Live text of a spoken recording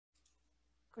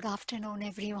Good afternoon,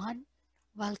 everyone.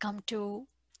 Welcome to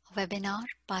a webinar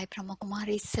by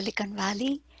BRAHMAKUMARIS, Silicon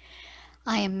Valley.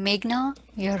 I am Meghna,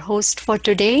 your host for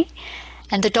today,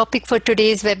 and the topic for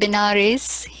today's webinar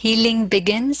is Healing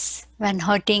Begins When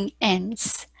Hurting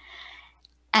Ends.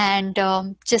 And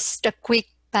just a quick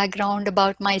background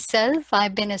about myself.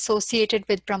 I've been associated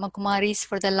with BRAHMAKUMARIS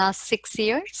for the last 6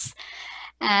 years,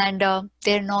 and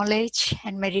their knowledge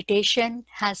and meditation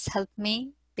has helped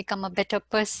me become a better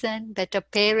person, better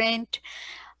parent,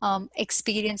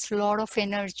 experience a lot of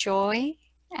inner joy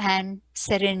and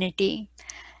serenity.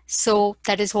 So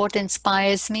that is what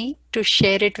inspires me to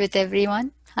share it with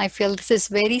everyone. I feel this is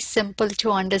very simple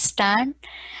to understand,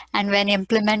 and when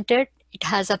implemented, it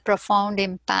has a profound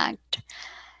impact.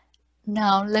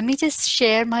 Now, let me just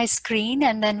share my screen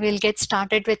and then we'll get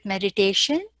started with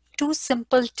meditation. Two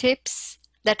simple tips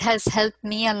that has helped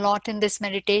me a lot in this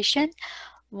meditation.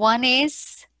 One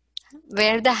is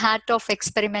wear the hat of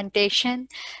experimentation.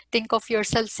 Think of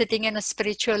yourself sitting in a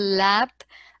spiritual lab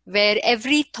where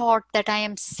every thought that I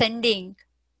am sending,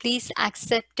 please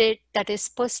accept it that is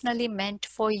personally meant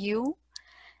for you.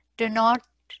 Do not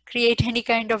create any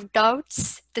kind of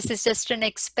doubts. This is just an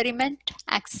experiment.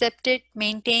 Accept it.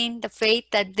 Maintain the faith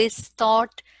that this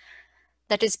thought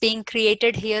that is being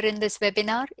created here in this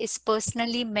webinar is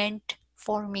personally meant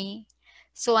for me.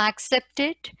 So accept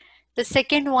it. The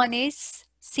second one is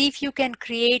see if you can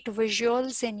create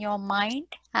visuals in your mind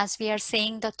as we are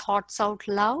saying the thoughts out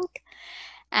loud.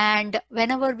 And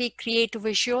whenever we create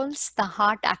visuals, the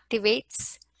heart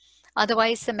activates.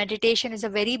 Otherwise, the meditation is a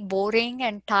very boring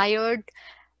and tired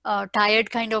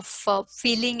kind of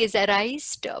feeling is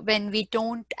arised when we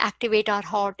don't activate our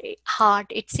heart.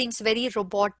 It seems very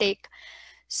robotic.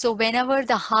 So whenever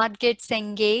the heart gets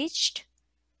engaged,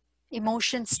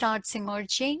 emotion starts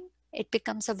emerging. It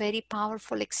becomes a very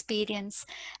powerful experience.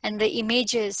 And the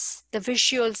images, the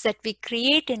visuals that we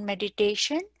create in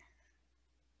meditation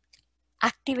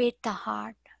activate the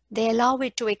heart. They allow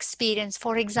it to experience.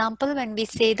 For example, when we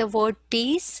say the word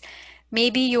peace,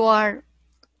 maybe you are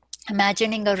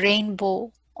imagining a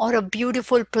rainbow or a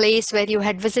beautiful place where you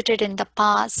had visited in the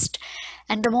past.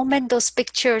 And the moment those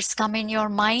pictures come in your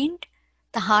mind,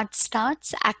 the heart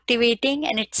starts activating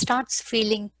and it starts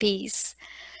feeling peace.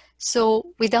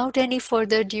 So without any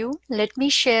further ado, let me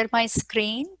share my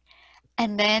screen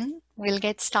and then we'll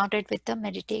get started with the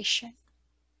meditation.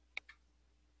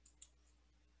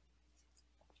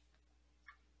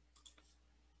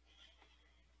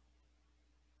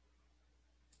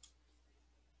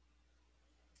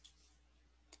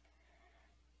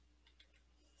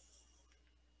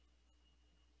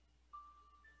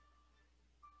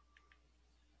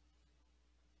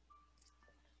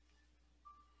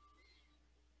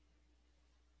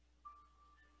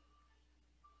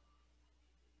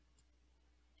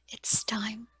 It's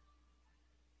time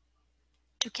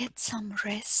to get some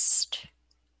rest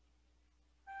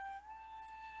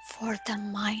for the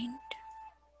mind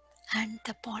and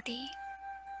the body.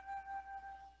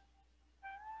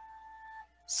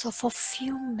 So for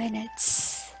few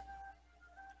minutes,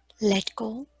 let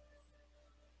go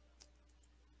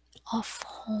of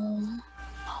home,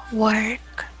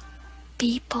 work,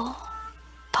 people,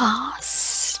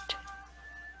 past.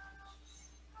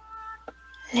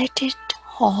 Let it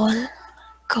all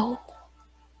go.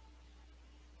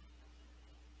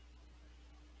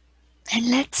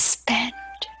 And let's spend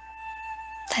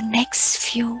the next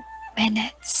few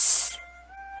minutes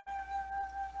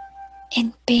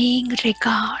in paying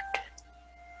regard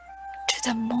to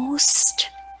the most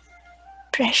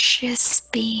precious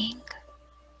being,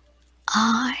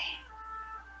 I,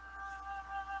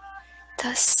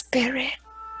 the Spirit.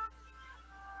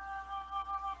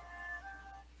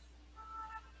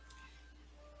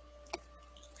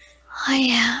 I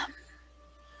am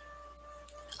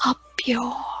a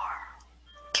pure,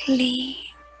 clean,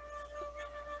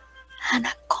 and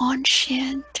a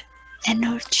conscient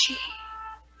energy.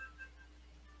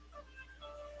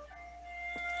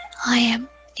 I am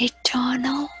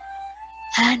eternal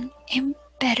and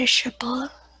imperishable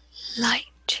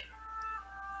light.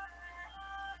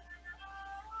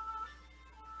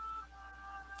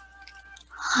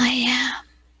 I am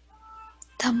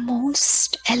the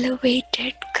most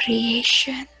elevated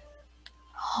creation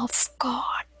of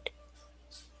God.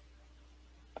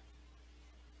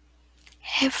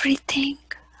 Everything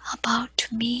about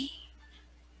me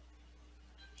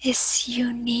is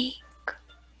unique,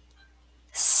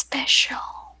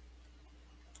 special,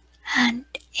 and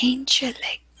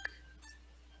angelic.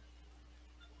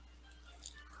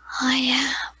 I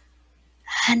am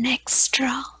an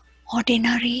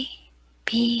extraordinary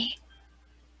being,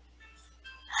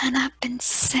 and I've been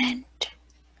sent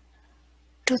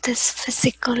to this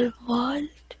physical world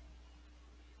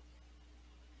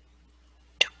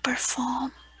to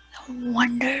perform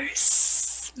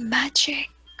wonders, magic.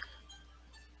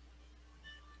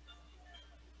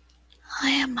 I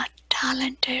am a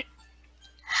talented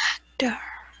actor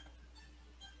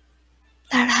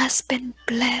that has been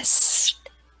blessed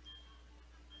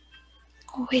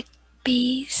with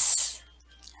peace,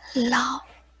 love,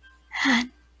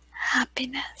 and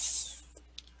happiness.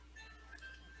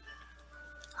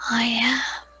 I am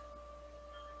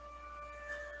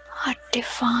a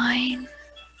divine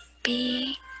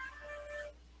being.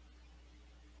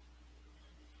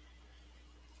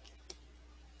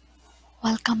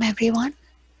 Welcome everyone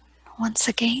once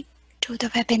again to the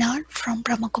webinar from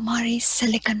BRAHMAKUMARIS,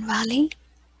 Silicon Valley.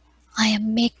 I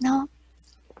am Meghna,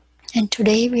 and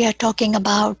today we are talking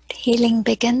about healing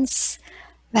begins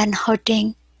when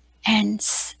hurting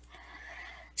ends.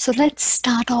 So let's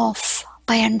start off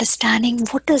by understanding,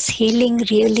 what does healing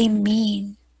really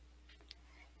mean?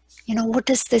 What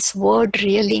does this word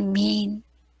really mean?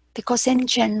 Because in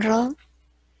general,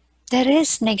 there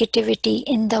is negativity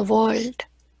in the world.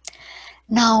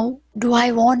 Now, do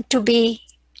I want to be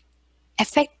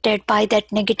affected by that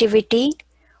negativity,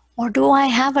 or do I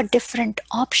have a different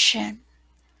option?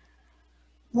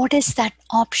 What is that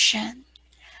option?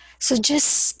 So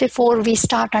just before we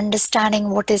start understanding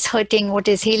what is hurting, what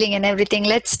is healing and everything,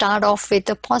 let's start off with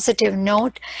a positive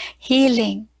note.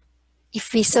 Healing.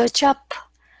 If we search up,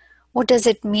 what does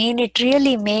it mean?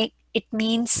 It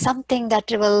means something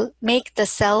that will make the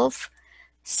self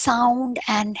sound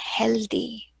and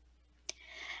healthy.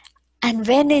 And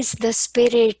when is the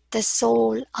spirit, the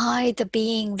soul, I, the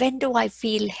being, when do I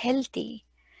feel healthy?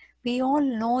 We all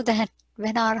know that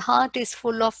when our heart is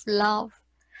full of love,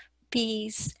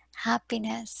 peace,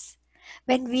 happiness,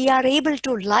 when we are able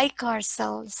to like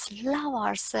ourselves, love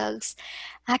ourselves,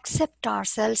 accept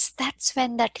ourselves, that's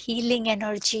when that healing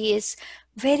energy is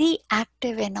very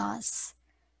active in us,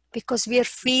 because we are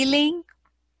feeling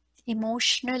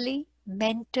emotionally,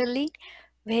 mentally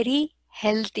very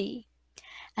healthy.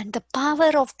 And the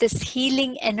power of this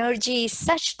healing energy is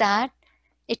such that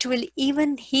it will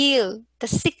even heal the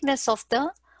sickness of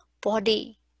the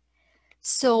body.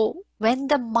 So when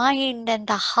the mind and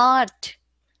the heart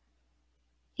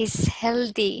is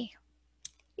healthy,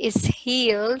 is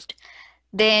healed,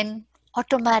 then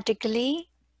automatically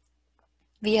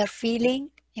we are feeling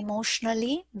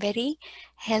emotionally very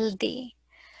healthy.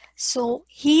 So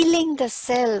healing the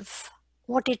self,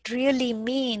 what it really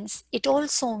means, it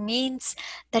also means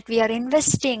that we are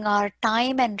investing our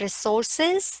time and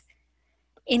resources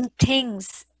in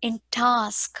things, in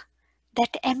tasks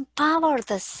that empower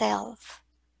the self.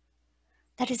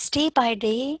 That is day by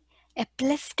day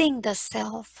uplifting the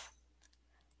self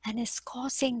and is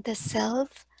causing the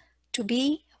self to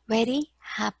be very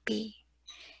happy.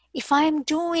 If I am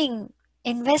doing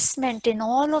investment in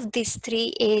all of these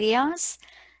three areas,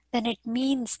 then it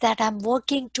means that I'm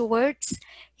working towards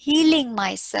healing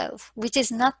myself, which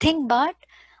is nothing but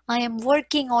I am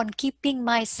working on keeping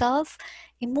myself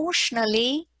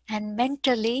emotionally and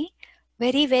mentally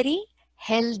very, very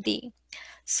healthy.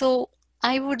 So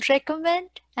I would recommend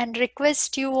and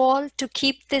request you all to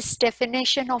keep this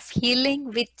definition of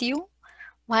healing with you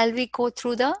while we go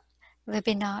through the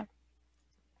webinar.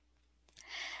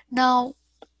 Now,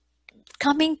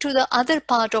 coming to the other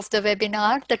part of the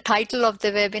webinar, the title of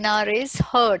the webinar is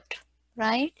Hurt,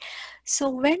 right? So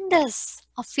when does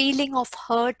a feeling of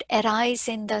hurt arise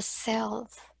in the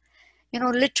self?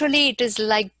 Literally it is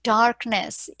like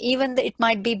darkness. Even it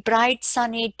might be bright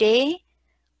sunny day,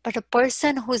 but a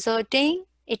person who's hurting,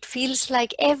 it feels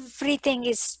like everything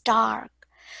is dark.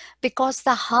 Because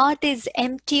the heart is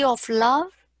empty of love,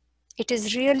 it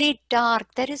is really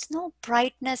dark. There is no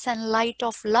brightness and light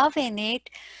of love in it.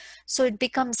 So it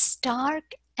becomes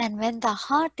dark, and when the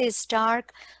heart is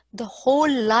dark, the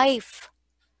whole life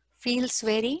feels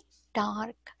very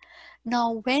dark.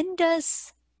 Now, when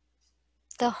does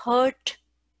the hurt,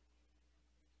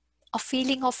 a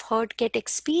feeling of hurt, get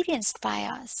experienced by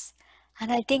us?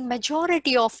 And I think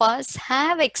majority of us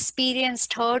have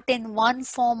experienced hurt in one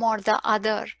form or the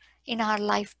other in our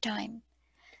lifetime.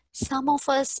 Some of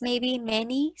us maybe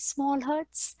many small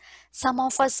hurts, some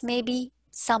of us maybe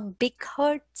some big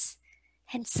hurts,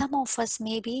 and some of us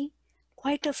maybe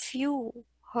quite a few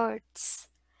hurts.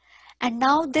 And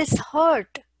now this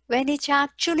hurt, when it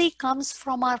actually comes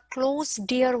from our close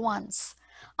dear ones,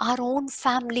 our own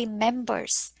family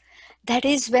members, that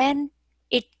is when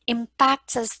it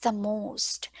impacts us the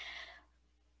most.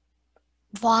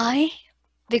 Why?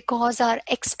 Because our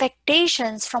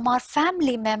expectations from our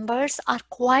family members are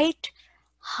quite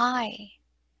high.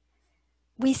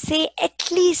 We say, at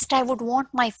least I would want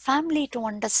my family to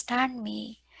understand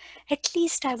me. At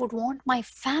least I would want my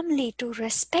family to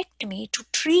respect me, to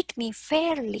treat me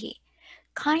fairly,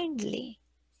 kindly.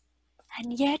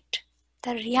 And yet,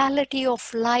 the reality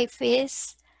of life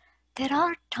is there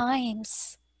are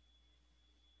times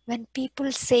when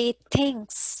people say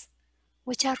things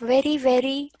which are very,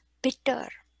 very bitter,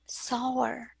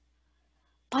 sour.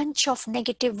 Bunch of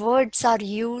negative words are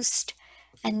used,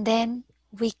 and then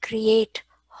we create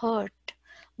hurt.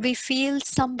 We feel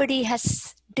somebody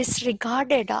has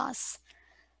disregarded us,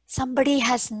 somebody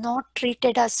has not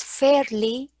treated us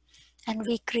fairly, and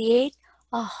we create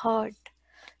a hurt.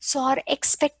 So our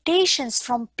expectations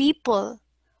from people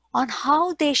on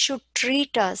how they should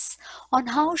treat us, on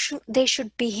how they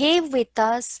should behave with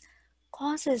us,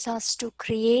 causes us to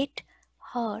create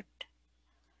hurt.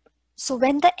 So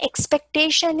when the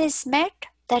expectation is met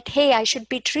that, hey, I should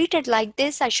be treated like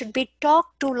this, I should be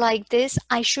talked to like this,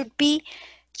 I should be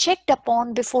checked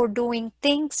upon before doing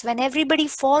things, when everybody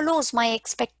follows my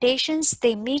expectations,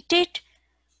 they meet it,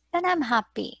 then I'm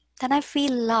happy, then I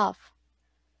feel love.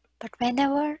 But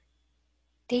whenever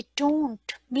they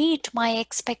don't meet my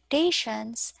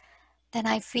expectations, then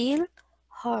I feel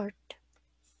hurt.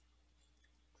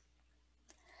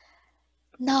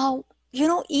 Now,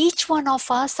 each one of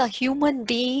us, a human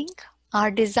being, our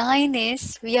design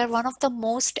is we are one of the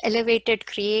most elevated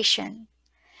creation,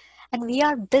 and we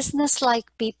are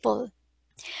business-like people.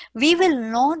 We will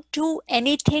not do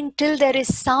anything till there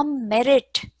is some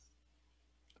merit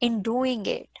in doing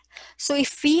it. So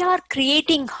if we are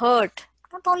creating hurt,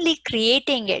 not only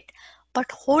creating it, but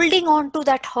holding on to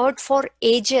that hurt for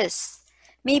ages,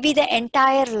 maybe the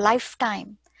entire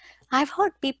lifetime. I've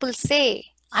heard people say,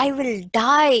 I will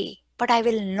die, but I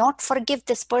will not forgive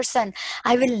this person.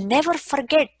 I will never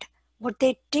forget what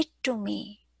they did to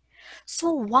me.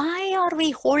 So why are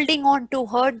we holding on to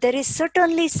hurt? There is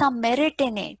certainly some merit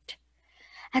in it.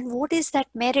 And what is that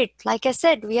merit? Like I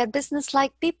said, we are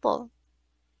business-like people.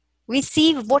 We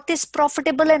see what is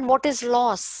profitable and what is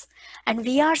loss. And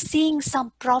we are seeing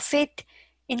some profit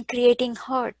in creating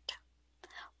hurt.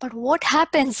 But what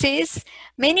happens is,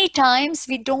 many times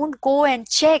we don't go and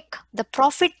check the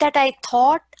profit that I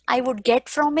thought I would get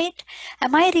from it.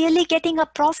 Am I really getting a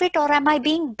profit, or am I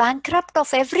being bankrupt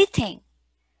of everything?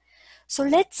 So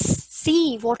let's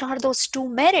see what are those two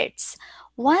merits.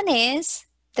 One is,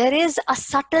 there is a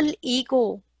subtle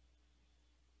ego.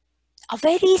 A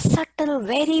very subtle,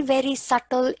 very, very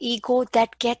subtle ego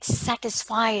that gets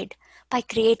satisfied by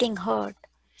creating hurt.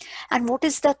 And what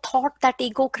is the thought that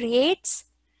ego creates?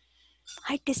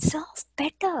 I deserve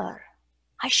better.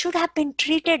 I should have been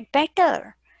treated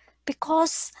better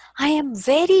because I am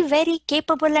very, very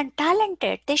capable and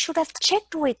talented. They should have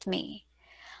checked with me.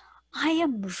 I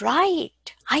am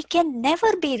right. I can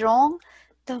never be wrong.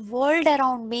 The world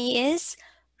around me is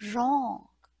wrong.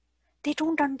 They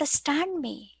don't understand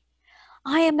me.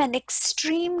 I am an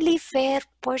extremely fair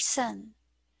person,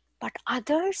 but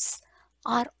others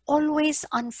are always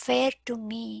unfair to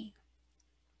me.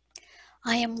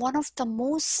 I am one of the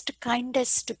most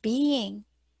kindest being,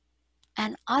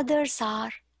 and others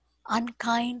are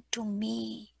unkind to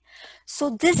me. So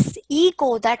this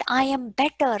ego that I am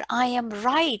better, I am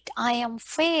right, I am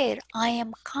fair, I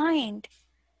am kind,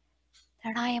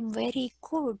 that I am very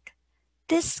good,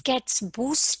 this gets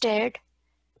boosted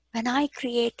when I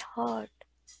create hurt.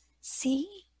 See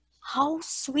how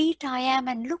sweet I am,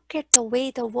 and look at the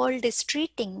way the world is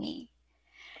treating me.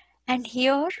 And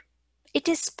here it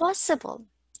is possible.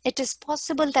 It is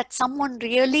possible that someone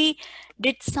really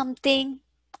did something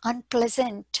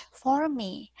unpleasant for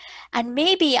me. And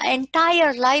maybe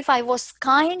entire life I was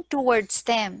kind towards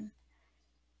them.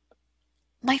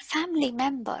 My family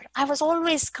member, I was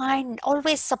always kind,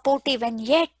 always supportive, and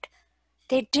yet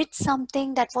they did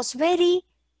something that was very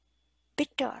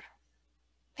bitter,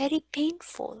 very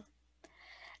painful.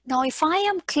 Now, if I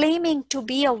am claiming to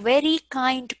be a very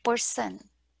kind person,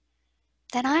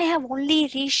 then I have only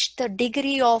reached the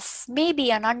degree of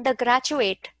maybe an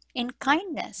undergraduate in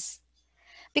kindness,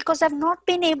 because I've not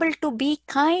been able to be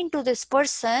kind to this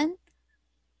person,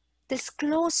 this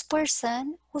close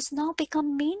person who's now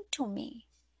become mean to me,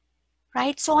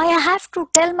 right? So I have to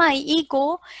tell my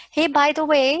ego, hey, by the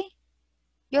way,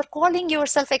 you're calling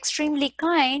yourself extremely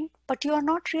kind, but you're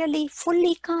not really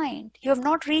fully kind. You have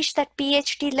not reached that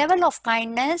PhD level of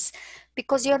kindness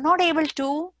because you're not able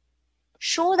to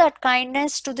show that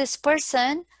kindness to this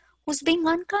person who's being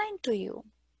unkind to you.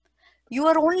 You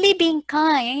are only being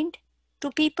kind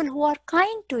to people who are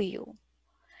kind to you.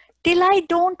 Till I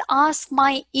don't ask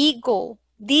my ego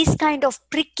these kind of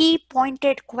pricky,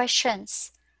 pointed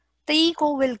questions, the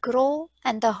ego will grow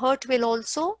and the hurt will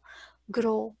also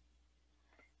grow.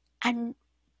 And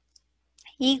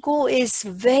ego is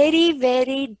very,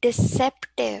 very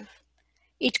deceptive.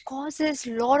 It causes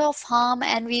a lot of harm,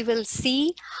 and we will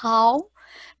see how,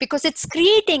 because it's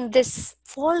creating this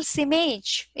false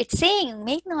image. It's saying,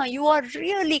 Meghna, you are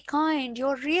really kind,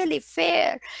 you're really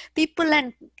fair. People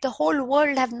and the whole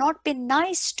world have not been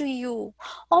nice to you.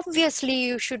 Obviously,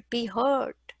 you should be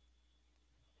hurt.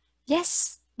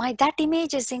 Yes, that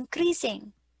image is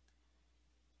increasing.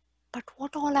 But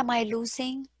what all am I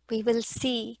losing? We will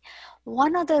see.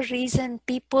 One other reason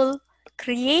people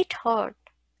create hurt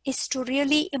is to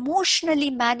really emotionally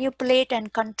manipulate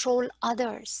and control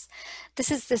others.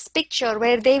 This is this picture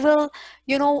where they will,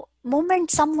 moment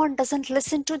someone doesn't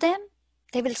listen to them,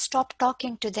 they will stop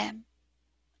talking to them.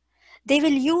 They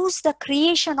will use the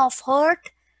creation of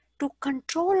hurt to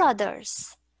control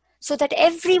others so that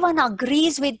everyone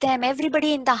agrees with them.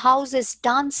 Everybody in the house is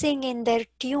dancing in their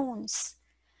tunes.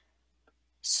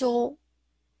 So,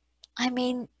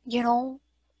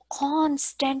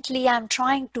 constantly I'm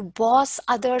trying to boss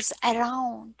others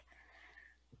around.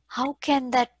 How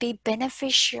can that be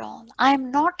beneficial?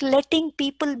 I'm not letting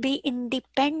people be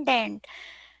independent.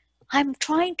 I'm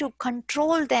trying to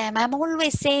control them. I'm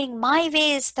always saying my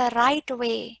way is the right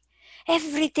way.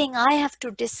 Everything I have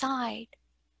to decide.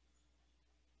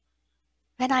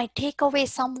 When I take away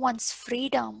someone's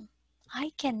freedom,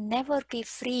 I can never be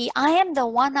free. I am the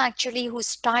one actually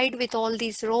who's tied with all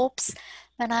these ropes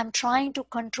when I'm trying to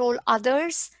control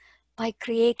others by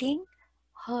creating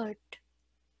hurt.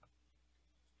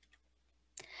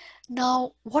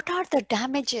 Now, what are the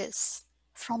damages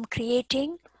from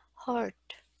creating hurt?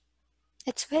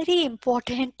 It's very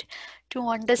important to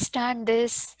understand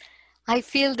this. I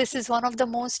feel this is one of the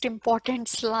most important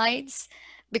slides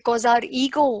because our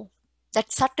ego,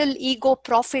 that subtle ego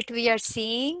profit we are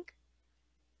seeing,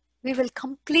 we will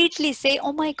completely say,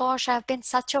 oh my gosh, I've been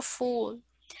such a fool.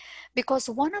 Because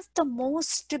one of the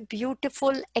most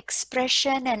beautiful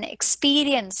expression and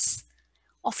experience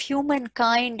of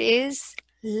humankind is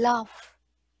love.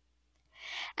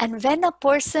 And when a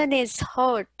person is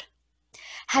hurt,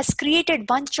 has created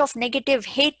bunch of negative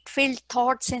hate-filled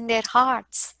thoughts in their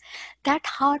hearts, that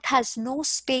heart has no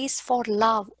space for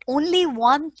love. Only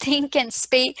one thing can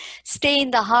stay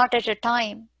in the heart at a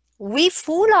time. We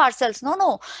fool ourselves.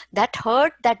 No, that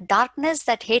hurt, that darkness,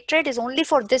 that hatred is only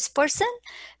for this person.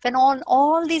 When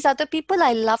all these other people,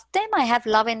 I love them, I have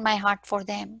love in my heart for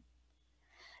them.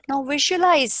 Now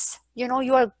visualize,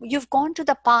 you've gone to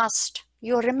the past.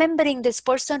 You're remembering this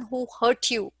person who hurt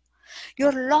you.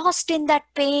 You're lost in that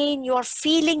pain. You're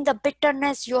feeling the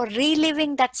bitterness. You're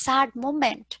reliving that sad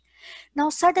moment.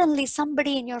 Now suddenly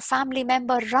somebody in your family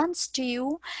member runs to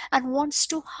you and wants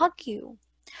to hug you,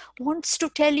 wants to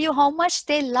tell you how much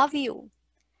they love you.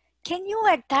 Can you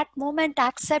at that moment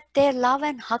accept their love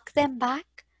and hug them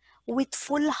back with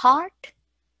full heart?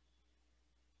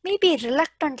 Maybe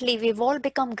reluctantly we've all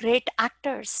become great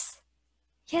actors.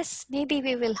 Yes, maybe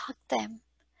we will hug them.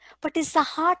 But is the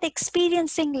heart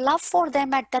experiencing love for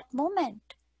them at that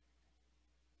moment?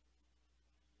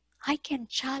 I can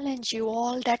challenge you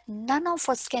all that none of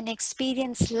us can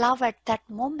experience love at that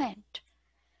moment.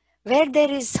 Where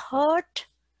there is hurt,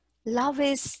 love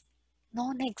is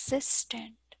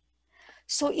non-existent.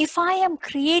 So if I am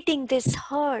creating this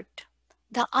hurt,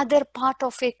 the other part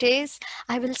of it is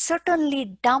I will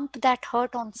certainly dump that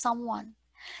hurt on someone.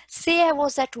 Say I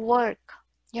was at work,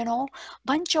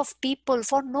 bunch of people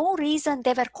for no reason,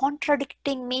 they were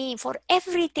contradicting me for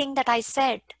everything that I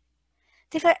said.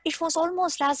 It was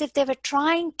almost as if they were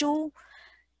trying to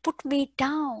put me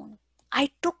down.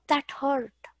 I took that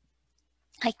hurt.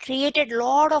 I created a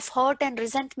lot of hurt and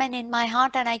resentment in my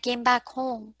heart, and I came back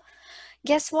home.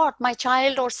 Guess what? My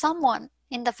child or someone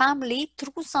in the family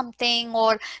threw something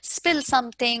or spilled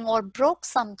something or broke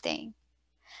something.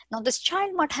 Now this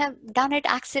child might have done it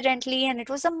accidentally and it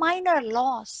was a minor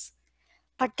loss.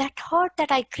 But that hurt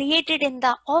that I created in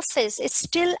the office is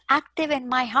still active in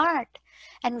my heart.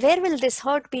 And where will this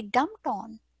hurt be dumped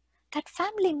on? That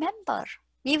family member.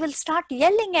 We will start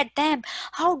yelling at them.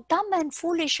 How dumb and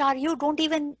foolish are you? Don't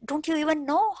you even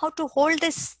know how to hold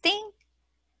this thing?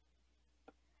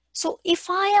 So if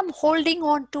I am holding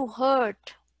on to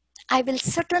hurt, I will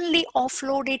certainly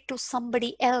offload it to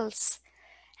somebody else.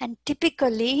 And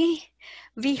typically,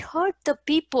 we hurt the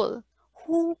people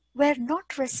who were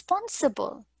not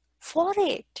responsible for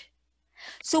it.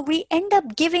 So we end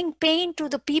up giving pain to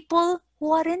the people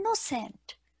who are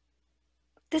innocent.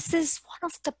 This is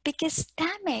one of the biggest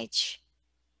damage.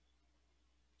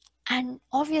 And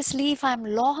obviously, if I'm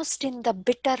lost in the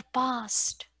bitter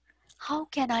past, How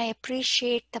can I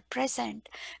appreciate the present?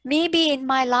 Maybe in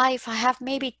my life I have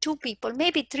maybe 2 people,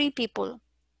 maybe 3 people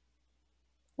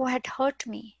who had hurt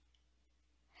me.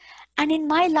 And in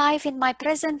my life, in my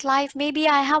present life, maybe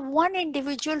I have one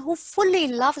individual who fully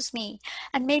loves me,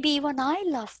 and maybe even I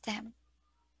love them.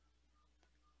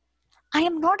 I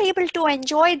am not able to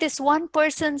enjoy this one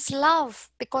person's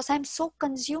love because I'm so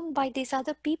consumed by these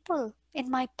other people in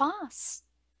my past.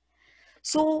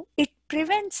 So it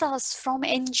prevents us from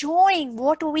enjoying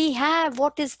what we have,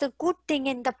 what is the good thing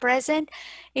in the present.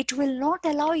 It will not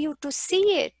allow you to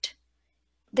see it.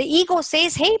 The ego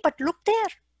says, hey, but look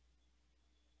there.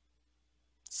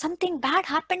 Something bad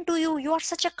happened to you. You are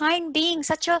such a kind being,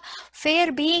 such a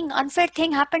fair being. Unfair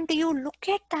thing happened to you. Look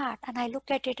at that. And I look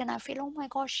at it and I feel, oh my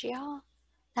gosh, yeah,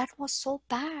 that was so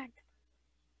bad.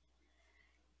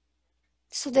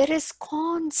 So there is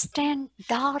constant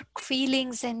dark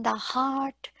feelings in the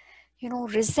heart,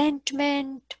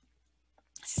 resentment,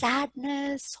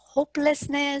 sadness,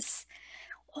 hopelessness.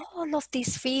 All of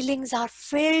these feelings are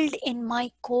filled in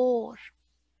my core.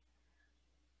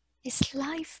 Is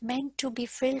life meant to be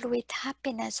filled with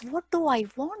happiness? What do I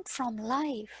want from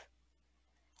life?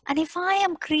 And if I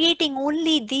am creating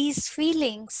only these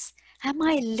feelings, am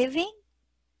I living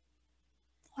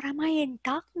or am I in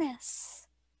darkness?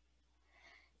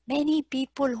 Many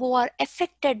people who are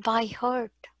affected by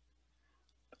hurt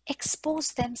expose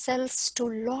themselves to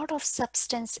a lot of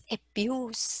substance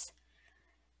abuse,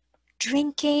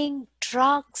 drinking,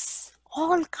 drugs,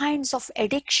 all kinds of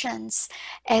addictions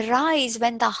arise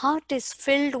when the heart is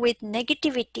filled with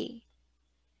negativity.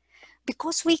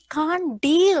 Because we can't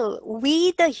deal.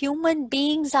 We, the human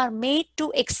beings, are made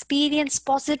to experience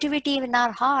positivity in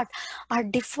our heart. Our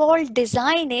default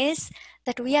design is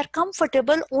that we are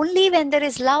comfortable only when there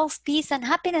is love, peace, and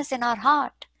happiness in our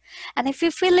heart. And if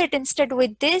we fill it instead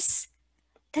with this,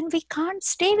 then we can't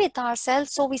stay with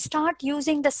ourselves. So we start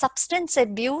using the substance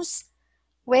abuse,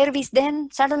 where we then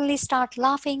suddenly start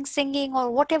laughing, singing,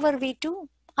 or whatever we do,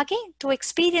 again, to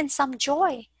experience some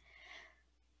joy.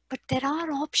 But there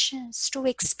are options to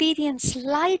experience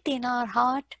light in our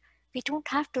heart. We don't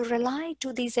have to rely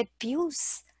to these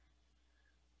abuse.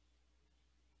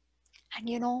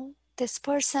 And this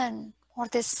person or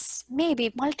this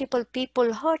maybe multiple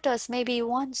people hurt us maybe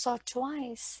once or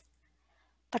twice.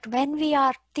 But when we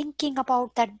are thinking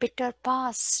about that bitter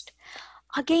past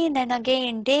again and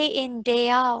again, day in, day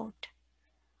out,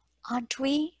 aren't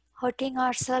we hurting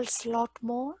ourselves a lot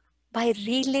more by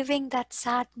reliving that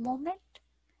sad moment?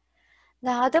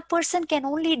 The other person can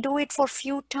only do it for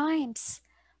few times.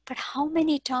 But how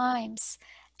many times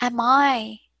am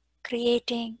I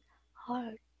creating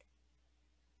hurt?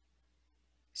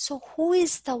 So who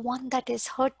is the one that is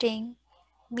hurting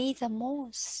me the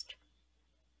most?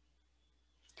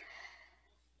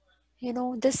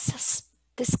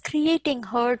 This creating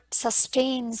hurt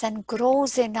sustains and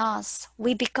grows in us.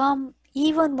 We become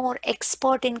even more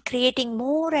expert in creating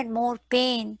more and more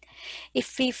pain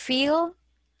if we feel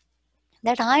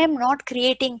that I am not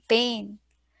creating pain.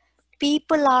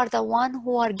 People are the one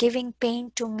who are giving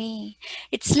pain to me.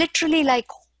 It's literally like,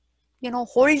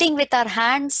 holding with our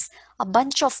hands a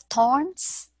bunch of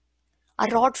thorns, a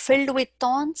rod filled with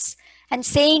thorns, and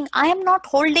saying, I am not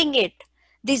holding it.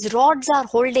 These rods are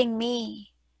holding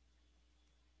me.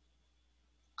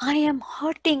 I am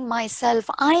hurting myself.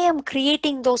 I am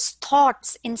creating those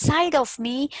thoughts inside of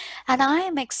me, and I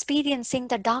am experiencing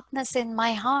the darkness in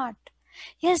my heart.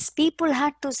 Yes, people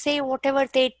had to say whatever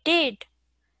they did,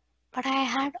 but I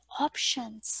had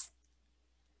options.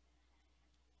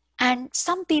 And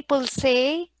some people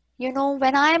say,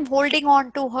 when I am holding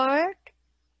on to hurt,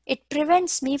 it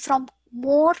prevents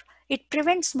more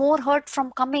hurt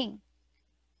from coming.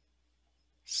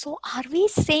 So are we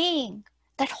saying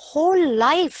that whole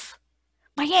life,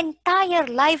 my entire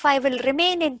life, I will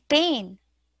remain in pain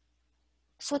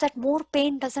so that more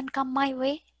pain doesn't come my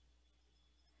way?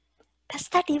 Does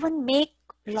that even make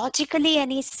logically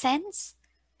any sense?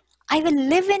 I will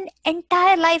live an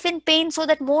entire life in pain so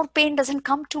that more pain doesn't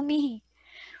come to me.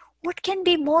 What can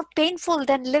be more painful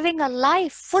than living a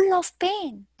life full of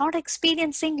pain, not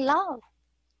experiencing love?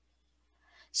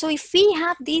 So if we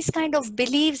have these kind of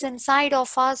beliefs inside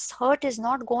of us, hurt is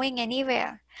not going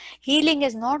anywhere. Healing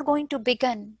is not going to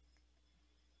begin.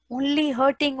 Only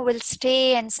hurting will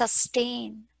stay and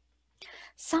sustain.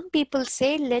 Some people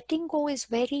say letting go is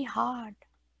very hard.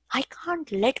 I can't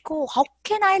let go. How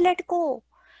can I let go?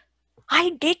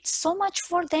 I did so much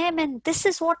for them and this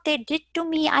is what they did to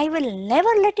me. I will never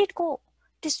let it go.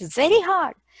 It is very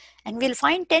hard. And we'll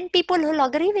find 10 people who will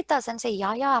agree with us and say,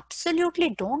 yeah,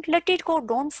 absolutely. Don't let it go.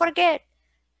 Don't forget.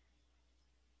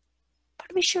 But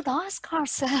But we should ask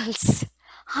ourselves,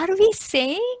 are we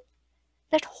saying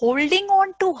that holding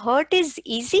on to hurt is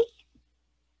easy?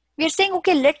 We are saying,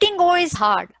 okay, letting go is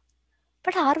hard.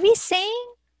 But are we saying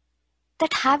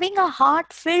that having a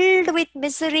heart filled with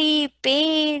misery,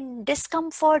 pain,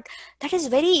 discomfort, that is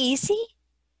very easy?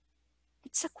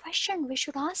 It's a question we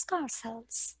should ask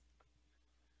ourselves.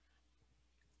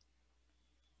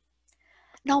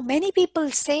 Now, many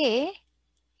people say,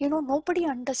 nobody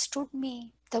understood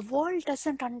me. The world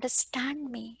doesn't understand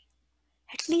me.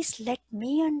 At least let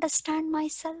me understand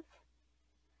myself.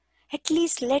 At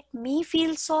least let me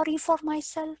feel sorry for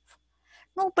myself.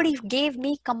 Nobody gave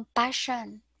me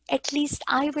compassion. At least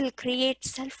I will create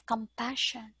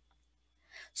self-compassion.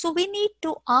 So we need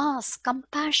to ask,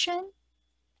 compassion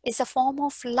is a form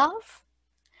of love,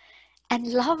 and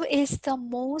love is the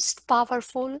most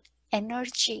powerful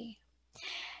energy.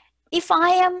 If I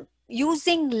am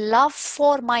using love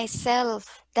for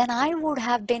myself, then I would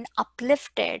have been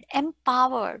uplifted,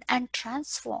 empowered, and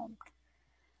transformed.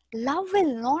 Love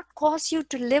will not cause you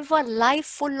to live a life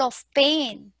full of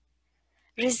pain,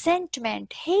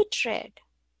 resentment, hatred.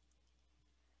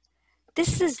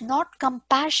 This is not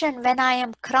compassion when I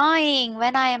am crying,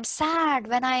 when I am sad,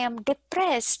 when I am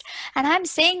depressed. And I'm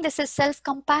saying this is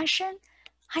self-compassion.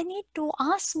 I need to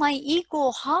ask my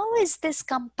ego, how is this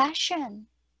compassion?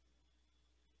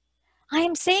 I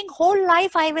am saying whole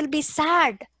life I will be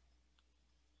sad.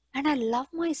 And I love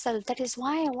myself. That is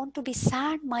why I want to be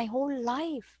sad my whole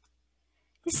life.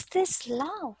 Is this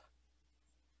love?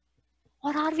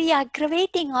 Or are we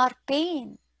aggravating our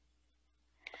pain?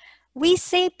 We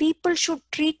say people should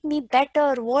treat me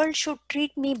better, world should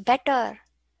treat me better.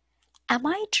 Am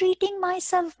I treating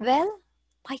myself well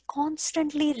by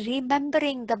constantly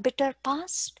remembering the bitter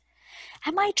past?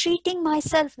 Am I treating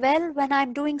myself well when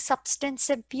I'm doing substance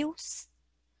abuse?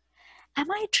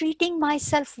 Am I treating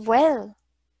myself well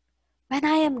when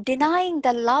I am denying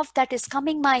the love that is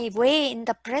coming my way in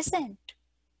the present?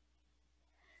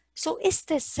 So is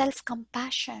this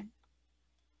self-compassion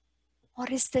or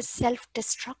is this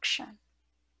self-destruction?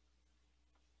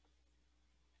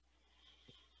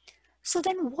 So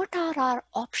then what are our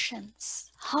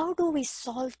options? How do we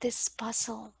solve this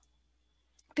puzzle?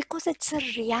 Because it's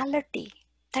a reality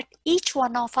that each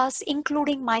one of us,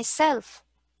 including myself,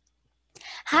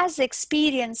 has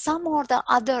experienced some or the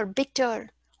other bitter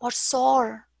or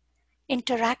sore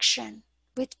interaction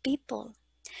with people.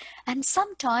 And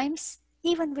sometimes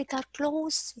even with our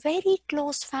close, very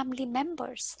close family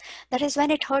members. That is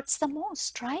when it hurts the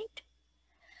most, right?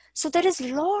 So there is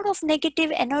a lot of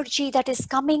negative energy that is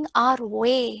coming our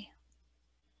way.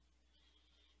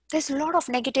 There's a lot of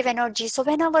negative energy. So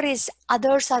whenever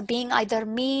others are being either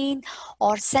mean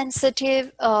or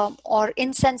sensitive or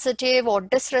insensitive or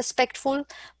disrespectful,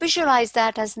 visualize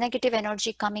that as negative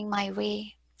energy coming my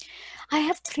way. I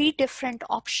have 3 different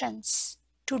options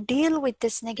to deal with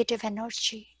this negative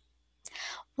energy.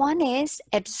 One is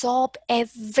absorb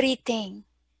everything,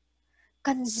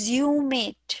 consume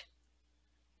it,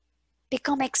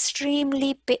 become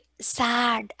extremely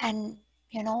sad and,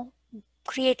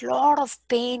 create a lot of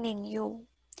pain in you.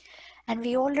 And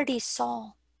we already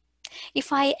saw,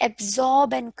 if I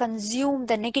absorb and consume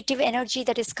the negative energy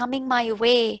that is coming my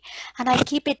way and I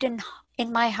keep it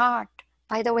in my heart.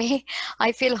 By the way,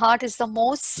 I feel heart is the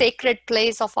most sacred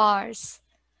place of ours.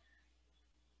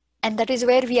 And that is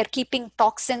where we are keeping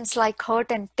toxins like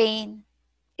hurt and pain.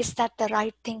 Is that the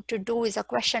right thing to do is a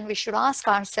question we should ask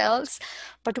ourselves.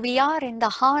 But we are in the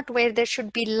heart where there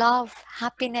should be love,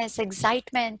 happiness,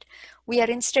 excitement. We are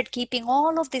instead keeping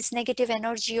all of this negative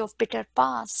energy of bitter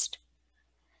past.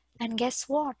 And guess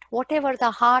what? Whatever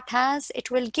the heart has, it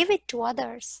will give it to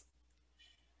others.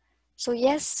 So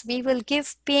yes, we will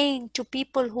give pain to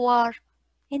people who are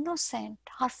innocent,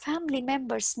 our family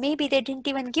members. Maybe they didn't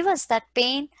even give us that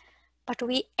pain, but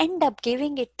we end up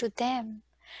giving it to them.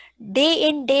 Day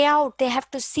in, day out, they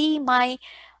have to see my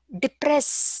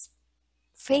depressed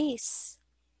face.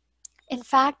 In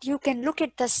fact, you can look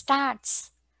at the stats.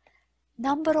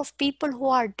 Number of people who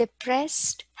are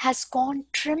depressed has gone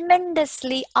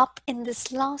tremendously up in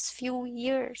this last few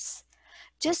years.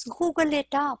 Just Google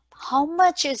it up. How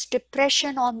much is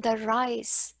depression on the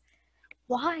rise?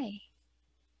 Why?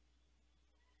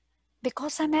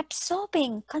 Because I'm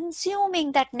absorbing,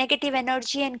 consuming that negative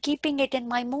energy and keeping it in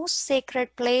my most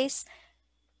sacred place,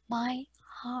 my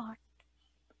heart.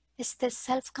 Is this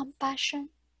self-compassion?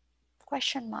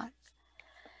 Question mark.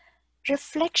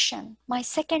 Reflection, my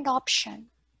second option.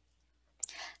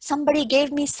 Somebody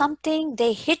gave me something,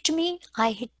 they hit me,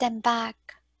 I hit them back.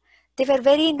 They were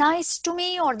very nice to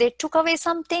me or they took away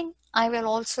something, I will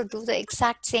also do the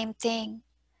exact same thing.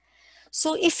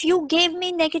 So if you gave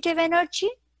me negative energy,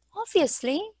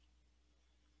 obviously,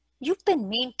 you've been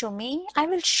mean to me. I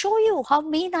will show you how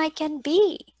mean I can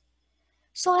be.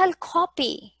 So I'll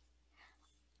copy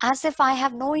as if I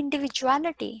have no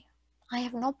individuality. I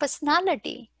have no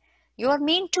personality. You are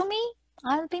mean to me,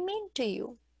 I'll be mean to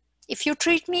you. If you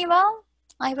treat me well,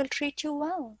 I will treat you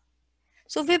well.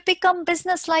 So we become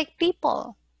business-like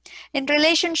people. In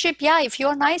relationship, yeah, if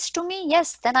you're nice to me,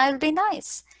 yes, then I'll be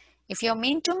nice. If you're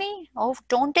mean to me, oh,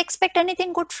 don't expect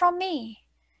anything good from me.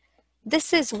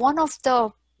 This is one of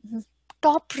the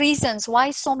top reasons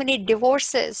why so many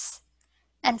divorces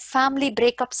and family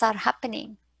breakups are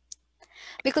happening.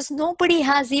 Because nobody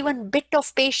has even bit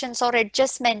of patience or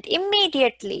adjustment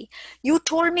immediately. You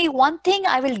told me one thing,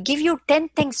 I will give you 10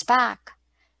 things back.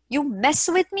 You mess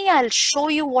with me, I'll show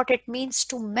you what it means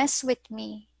to mess with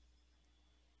me.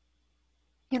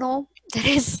 You know, there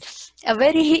is a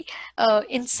very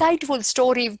insightful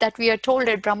story that we are told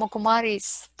at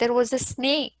BRAHMAKUMARIS. There was a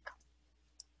snake,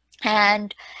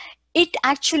 and it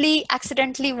actually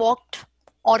accidentally walked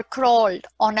or crawled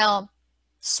on a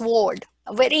sword,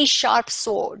 a very sharp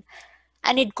sword,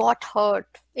 and it got hurt.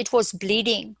 It was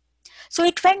bleeding. So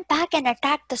it went back and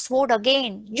attacked the sword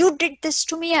again. You did this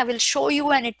to me, I will show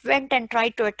you. And it went and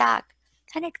tried to attack.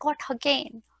 And it got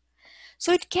again.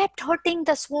 So it kept hurting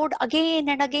the sword again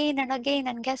and again and again.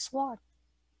 And guess what?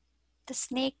 The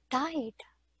snake died.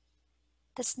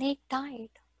 The snake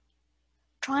died.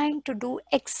 Trying to do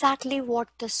exactly what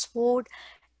the sword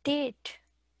did.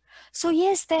 So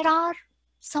yes, there are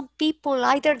some people,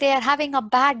 either they are having a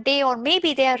bad day or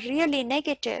maybe they are really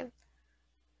negative.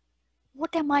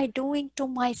 What am I doing to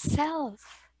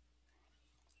myself?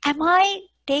 Am I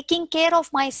taking care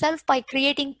of myself by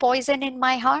creating poison in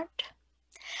my heart?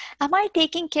 Am I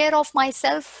taking care of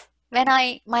myself when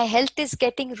my health is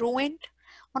getting ruined?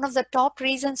 One of the top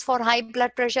reasons for high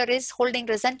blood pressure is holding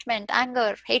resentment,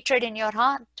 anger, hatred in your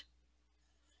heart.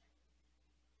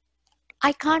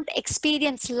 I can't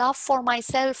experience love for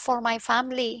myself, for my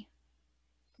family,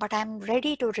 but I'm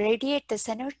ready to radiate this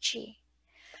energy.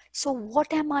 So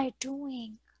what am I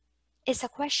doing? Is a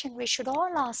question we should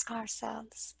all ask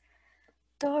ourselves.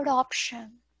 Third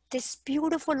option, this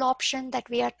beautiful option that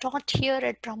we are taught here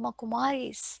at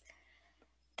BRAHMAKUMARIS,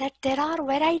 that there are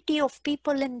variety of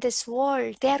people in this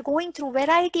world. They are going through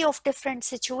variety of different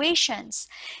situations.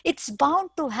 It's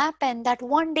bound to happen that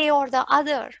one day or the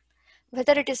other,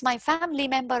 whether it is my family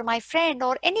member, my friend,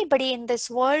 or anybody in this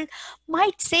world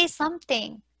might say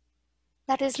something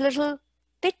that is little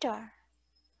bitter.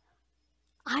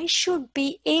 I should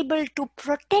be able to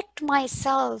protect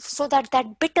myself so that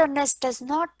that bitterness does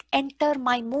not enter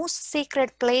my most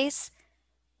sacred place,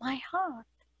 my heart.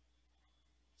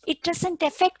 It doesn't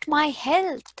affect my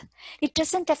health. It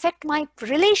doesn't affect my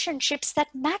relationships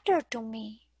that matter to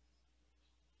me.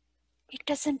 It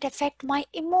doesn't affect my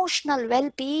emotional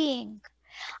well-being.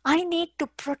 I need to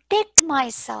protect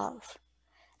myself.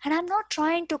 And I'm not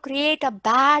trying to create a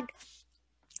bad,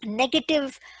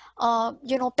 negative,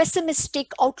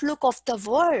 pessimistic outlook of the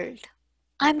world.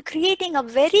 I'm creating a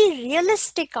very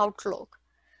realistic outlook.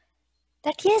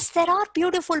 That yes, there are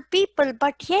beautiful people,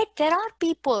 but yet there are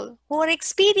people who are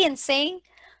experiencing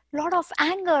a lot of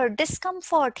anger,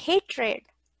 discomfort, hatred.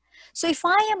 So if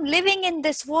I am living in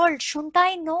this world, shouldn't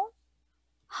I know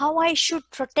how I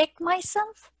should protect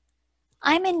myself?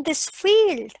 I'm in this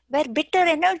field where bitter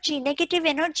energy, negative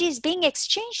energy is being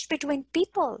exchanged between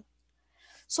people.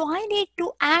 So I need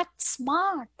to act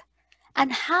smart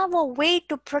and have a way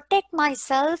to protect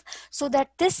myself so that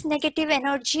this negative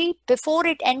energy, before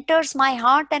it enters my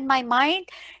heart and my mind,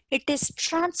 it is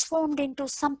transformed into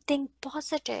something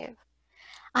positive.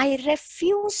 I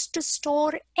refuse to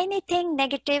store anything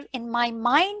negative in my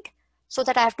mind so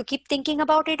that I have to keep thinking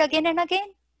about it again and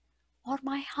again, or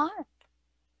my heart.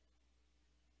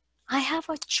 I have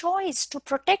a choice to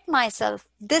protect myself.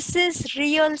 This is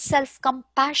real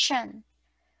self-compassion,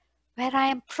 where I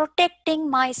am protecting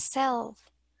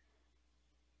myself.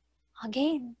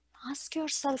 Again, ask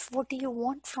yourself, what do you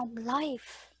want from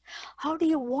life? How do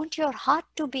you want your heart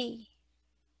to be?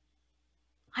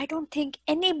 I don't think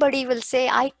anybody will say,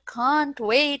 I can't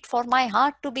wait for my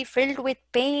heart to be filled with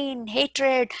pain,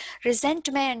 hatred,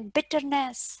 resentment,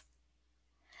 bitterness.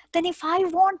 Then if I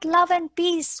want love and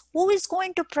peace, who is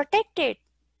going to protect it?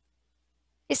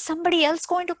 Is somebody else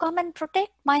going to come and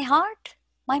protect my heart,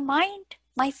 my mind,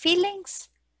 my feelings?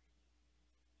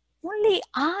 Only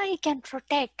I can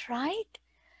protect, right?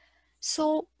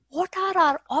 So what are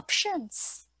our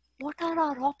options? What are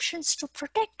our options to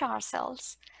protect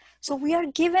ourselves? So we are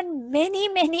given many,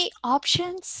 many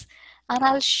options, and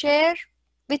I'll share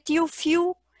with you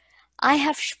few. I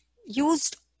have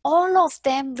used all of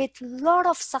them with lot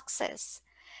of success.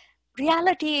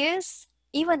 Reality is,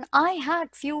 even I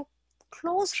had few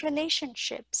close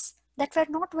relationships that were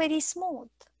not very smooth.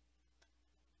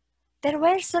 There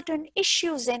were certain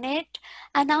issues in it,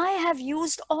 and I have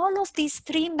used all of these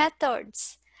three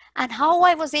methods. And how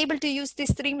I was able to use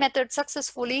these three methods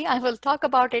successfully, I will talk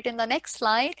about it in the next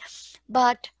slide.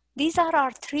 But these are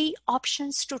our three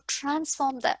options to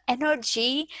transform the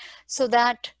energy so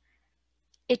that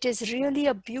it is really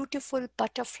a beautiful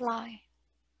butterfly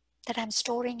that I'm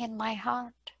storing in my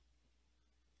heart.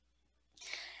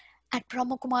 At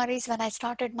Brahmakumaris, when I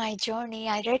started my journey,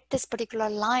 I read this particular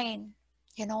line,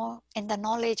 in the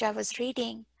knowledge I was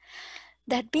reading,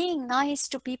 that being nice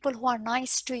to people who are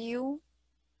nice to you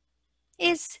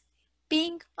is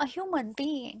being a human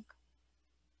being.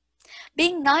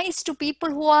 Being nice to people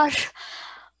who are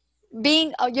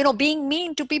being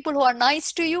mean to people who are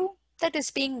nice to you, that is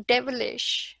being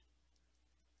devilish.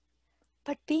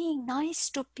 But being nice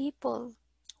to people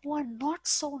who are not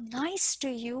so nice to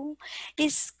you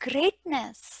is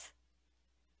greatness.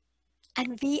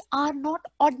 And we are not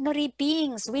ordinary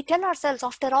beings. We tell ourselves,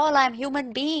 after all, I am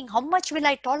human being. How much will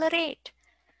I tolerate?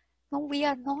 No, we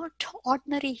are not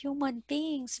ordinary human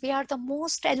beings. We are the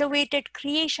most elevated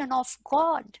creation of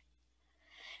God.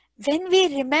 When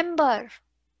we remember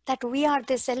that we are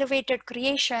this elevated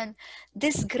creation,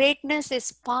 this greatness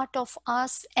is part of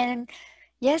us. And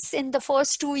yes, in the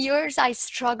first 2 years, I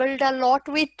struggled a lot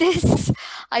with this.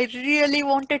 I really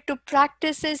wanted to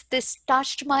practice this. This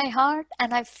touched my heart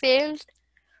and I failed.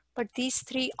 But these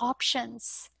three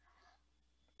options,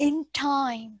 in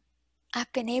time,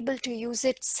 I've been able to use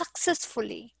it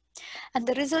successfully. And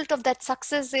the result of that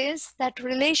success is that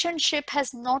relationship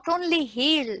has not only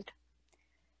healed,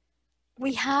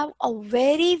 we have a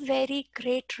very, very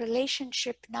great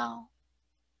relationship now.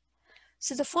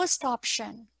 So the first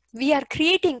option, we are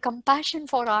creating compassion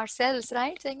for ourselves,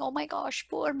 right? Saying, oh my gosh,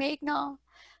 poor Meghna,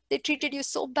 they treated you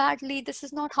so badly. This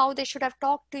is not how they should have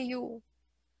talked to you.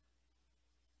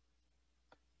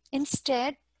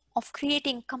 Instead of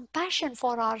creating compassion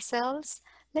for ourselves,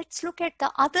 let's look at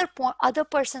the other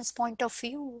person's point of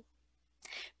view.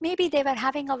 Maybe they were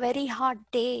having a very hard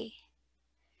day.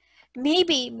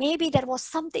 Maybe there was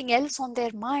something else on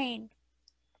their mind.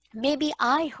 Maybe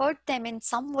I hurt them in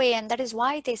some way and that is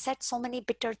why they said so many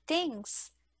bitter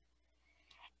things.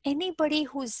 Anybody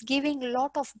who's giving a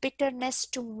lot of bitterness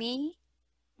to me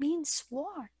means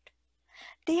what?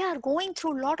 They are going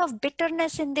through a lot of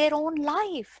bitterness in their own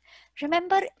life.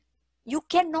 Remember, you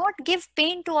cannot give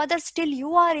pain to others till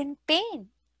you are in pain.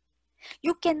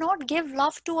 You cannot give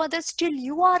love to others till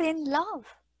you are in love.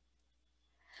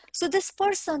 So this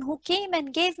person who came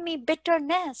and gave me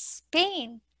bitterness,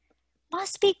 pain,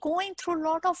 must be going through a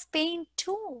lot of pain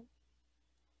too.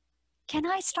 Can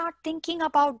I start thinking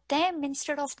about them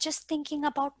instead of just thinking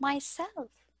about myself?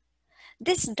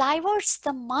 This diverts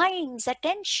the mind's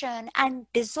attention and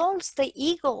dissolves the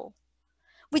ego,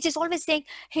 which is always saying,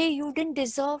 hey, you didn't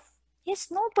deserve. Yes,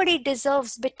 nobody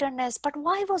deserves bitterness, but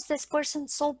why was this person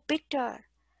so bitter?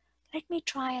 Let me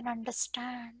try and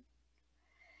understand.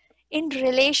 In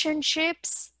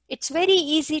relationships, it's very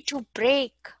easy to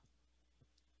break.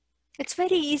 It's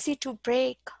very easy to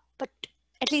break, but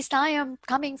at least I am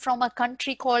coming from a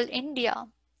country called India,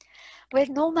 where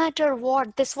no matter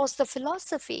what, this was the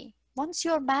philosophy. Once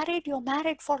you're married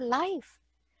for life.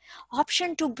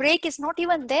 Option to break is not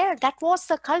even there. That was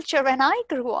the culture when I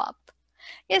grew up.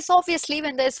 Yes, obviously,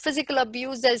 when there's physical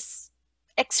abuse, there's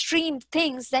extreme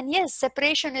things, then yes,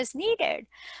 separation is needed.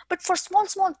 But for small,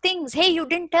 small things, hey, you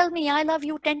didn't tell me I love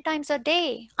you 10 times a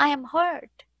day, I am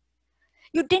hurt.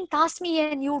 You didn't ask me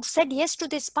and you said yes to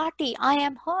this party, I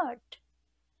am hurt.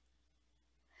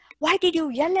 Why did you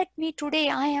yell at me today?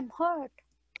 I am hurt.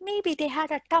 Maybe they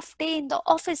had a tough day in the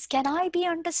office. Can I be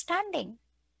understanding?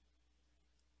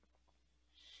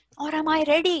 Or am I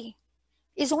ready?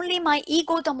 Is only my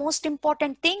ego the most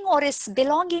important thing, or is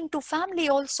belonging to family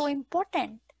also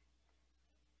important?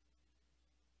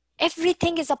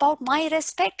 Everything is about my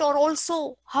respect, or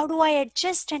also how do I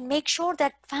adjust and make sure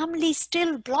that family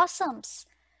still blossoms?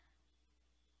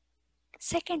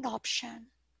 Second option,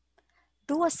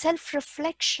 do a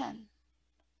self-reflection.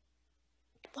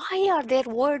 Why are their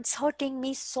words hurting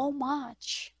me so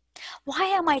much? Why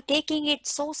am I taking it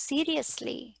so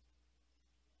seriously?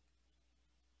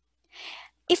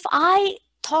 If I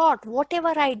thought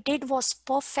whatever I did was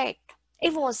perfect,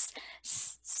 it was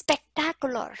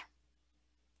spectacular,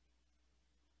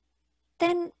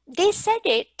 then they said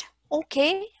it,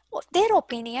 okay, their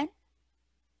opinion.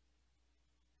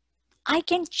 I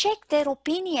can check their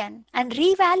opinion and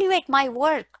reevaluate my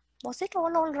work. Was it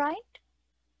all right?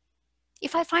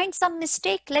 If I find some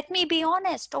mistake, let me be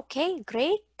honest. Okay,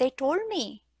 great, they told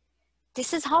me.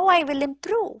 This is how I will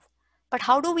improve. But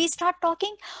how do we start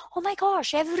talking? Oh my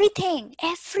gosh, everything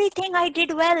I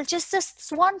did well, just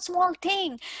this one small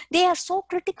thing. They are so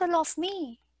critical of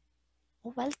me.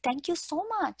 Oh, well, thank you so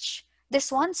much.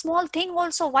 This one small thing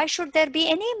also, why should there be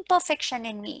any imperfection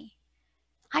in me?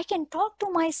 I can talk to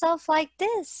myself like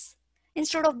this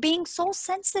instead of being so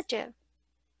sensitive.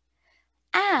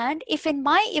 And if in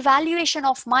my evaluation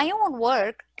of my own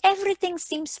work, everything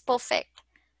seems perfect,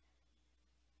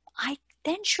 I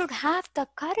then should have the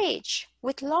courage.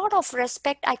 With a lot of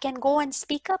respect, I can go and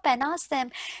speak up and ask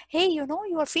them, hey,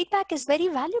 your feedback is very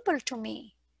valuable to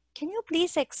me. Can you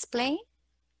please explain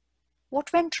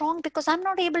what went wrong? Because I'm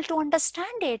not able to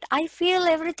understand it. I feel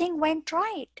everything went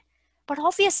right, but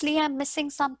obviously I'm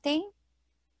missing something.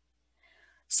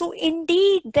 So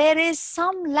indeed, there is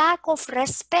some lack of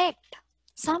respect,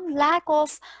 some lack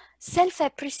of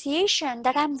self-appreciation,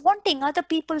 that I'm wanting other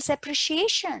people's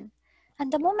appreciation.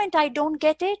 And the moment I don't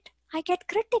get it, I get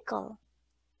critical.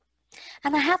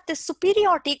 And I have this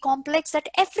superiority complex that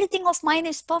everything of mine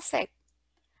is perfect.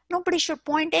 Nobody should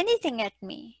point anything at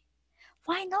me.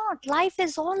 Why not? Life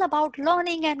is all about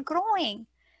learning and growing.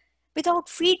 Without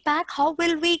feedback, how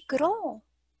will we grow?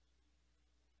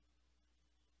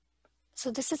 So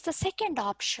this is the second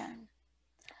option.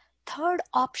 Third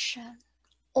option,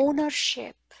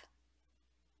 ownership.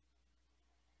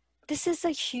 This is a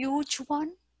huge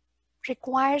one,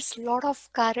 requires a lot of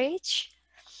courage.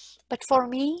 But for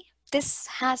me, this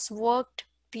has worked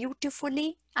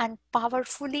beautifully and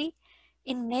powerfully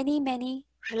in many, many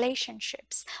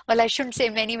relationships. Well, I shouldn't say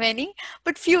many,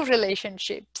 but few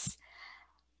relationships.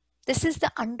 This is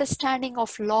the understanding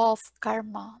of law of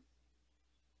karma.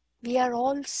 We are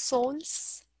all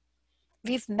souls.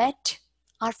 We've met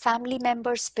our family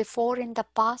members before in the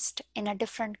past in a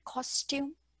different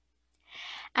costume,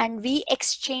 and we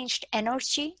exchanged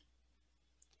energy.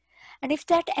 And if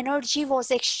that energy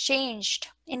was exchanged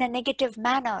in a negative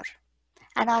manner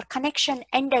and our connection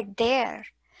ended there,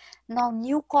 now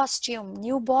new costume,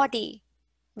 new body,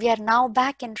 we are now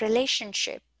back in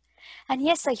relationship. And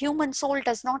yes, a human soul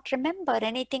does not remember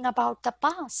anything about the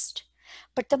past.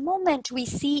 But the moment we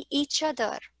see each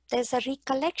other, there's a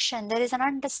recollection, there is an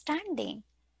understanding.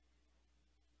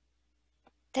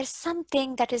 There's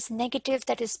something that is negative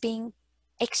that is being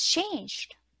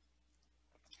exchanged.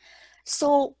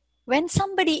 So when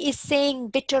somebody is saying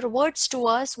bitter words to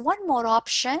us, one more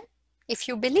option, if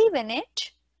you believe in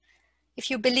it, if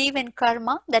you believe in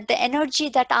karma, that the energy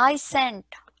that I sent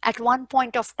at one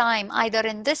point of time, either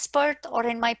in this birth or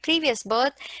in my previous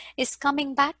birth, is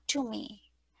coming back to me.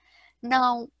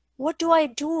 Now, what do I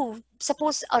do?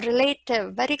 Suppose a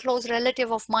relative, very close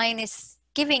relative of mine, is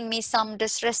giving me some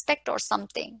disrespect or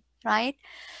something, right?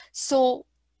 So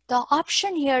the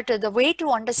option here, the way to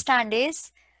understand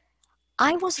is,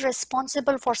 I was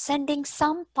responsible for sending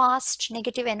some past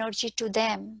negative energy to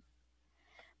them,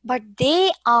 but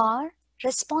they are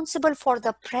responsible for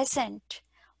the present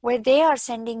where they are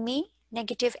sending me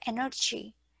negative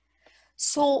energy.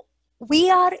 So we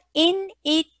are in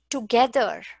it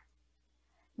together.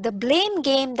 The blame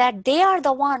game that they are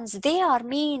the ones, they are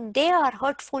mean, they are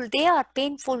hurtful, they are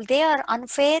painful, they are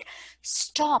unfair,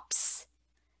 stops,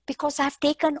 because I've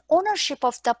taken ownership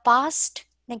of the past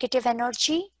negative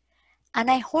energy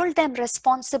and I hold them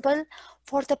responsible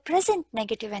for the present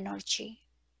negative energy.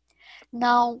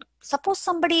 Now, suppose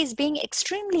somebody is being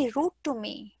extremely rude to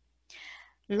me.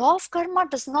 Law of karma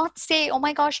does not say, oh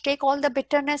my gosh, take all the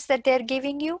bitterness that they're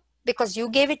giving you because you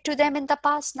gave it to them in the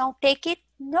past, now take it.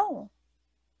 No.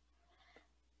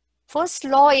 First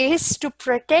law is to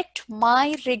protect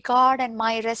my regard and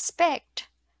my respect,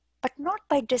 but not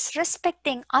by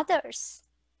disrespecting others.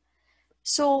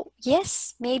 So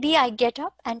yes, maybe I get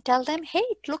up and tell them, hey,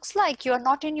 it looks like you're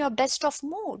not in your best of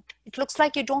mood. It looks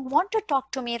like you don't want to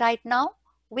talk to me right now.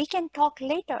 We can talk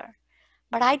later.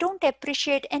 But I don't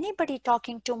appreciate anybody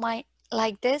talking to me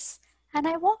like this, and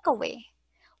I walk away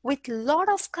with a lot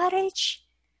of courage,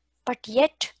 but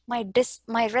yet my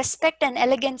respect and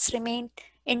elegance remain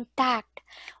intact.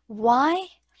 Why?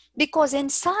 Because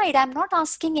inside I'm not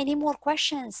asking any more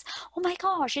questions. Oh my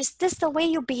gosh, is this the way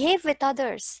you behave with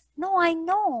others? No, I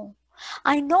know.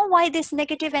 I know why this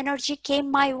negative energy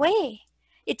came my way.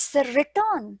 It's the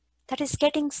return that is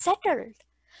getting settled.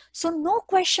 So no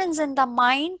questions in the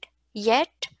mind,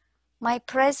 yet my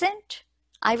present,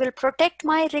 I will protect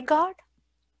my regard.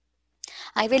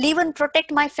 I will even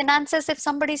protect my finances if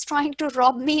somebody is trying to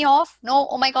rob me of. No,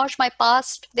 oh my gosh, my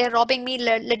past, they're robbing me,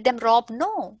 let them rob.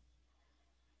 No.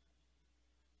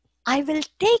 I will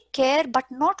take care, but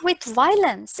not with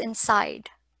violence inside.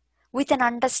 with an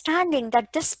understanding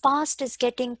that this past is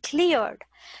getting cleared.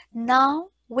 Now,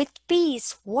 with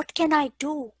peace, what can I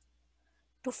do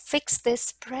to fix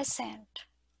this present?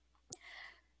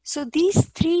 So these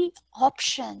three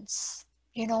options,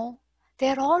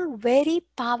 they're all very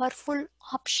powerful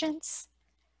options.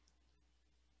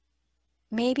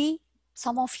 Maybe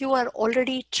some of you are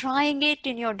already trying it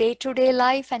in your day-to-day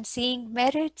life and seeing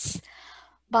merits.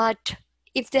 But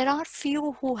if there are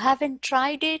few who haven't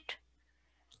tried it,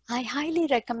 I highly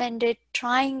recommend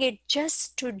trying it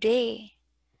just today.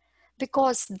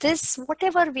 Because this,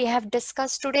 whatever we have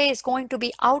discussed today, is going to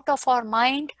be out of our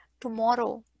mind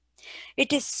tomorrow.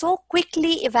 It is so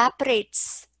quickly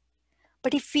evaporates.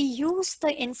 But if we use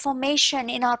the information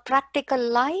in our practical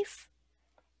life,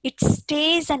 it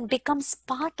stays and becomes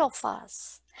part of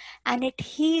us. And it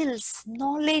heals.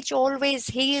 Knowledge always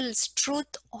heals.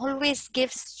 Truth always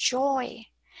gives joy.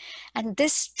 And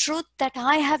this truth that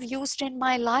I have used in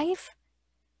my life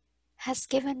has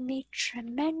given me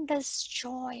tremendous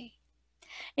joy.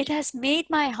 It has made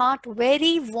my heart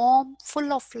very warm,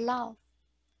 full of love.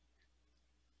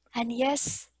 And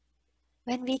yes,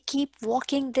 when we keep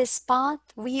walking this path,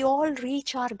 we all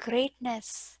reach our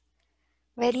greatness,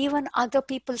 where even other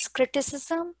people's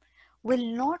criticism will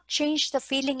not change the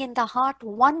feeling in the heart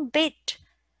one bit.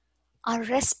 Our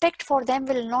respect for them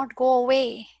will not go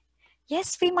away.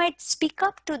 Yes, we might speak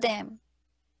up to them,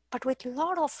 but with a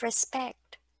lot of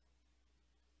respect.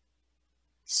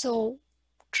 So,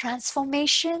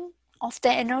 transformation of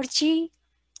the energy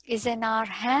is in our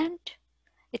hand.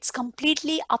 It's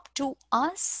completely up to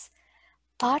us,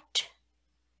 but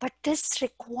this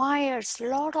requires a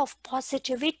lot of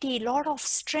positivity, lot of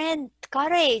strength,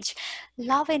 courage,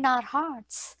 love in our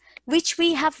hearts, which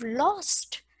we have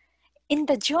lost in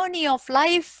the journey of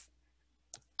life.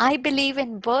 I believe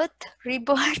in birth,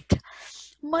 rebirth,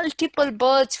 multiple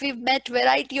births. We've met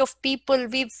variety of people.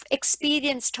 We've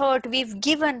experienced hurt. We've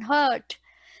given hurt.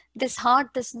 This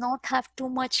heart does not have too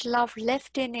much love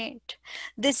left in it.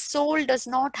 This soul does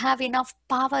not have enough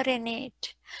power in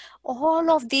it.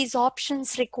 All of these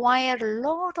options require a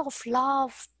lot of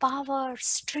love, power,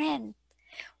 strength.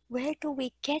 Where do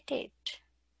we get it?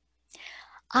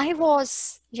 I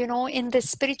was, in the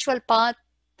spiritual path.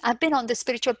 I've been on the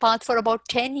spiritual path for about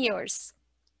 10 years.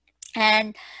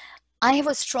 And I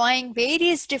was trying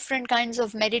various different kinds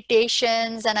of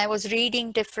meditations, and I was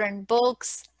reading different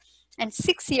books. And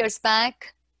 6 years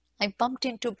back, I bumped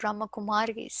into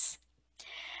BRAHMAKUMARIS.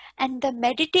 And the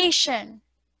meditation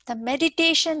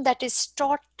that is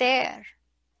taught there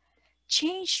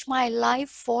changed my life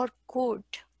for good.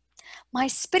 My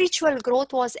spiritual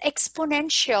growth was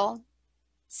exponential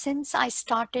since I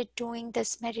started doing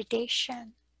this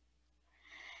meditation.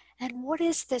 And what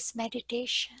is this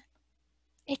meditation?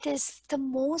 It is the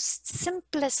most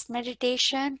simplest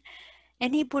meditation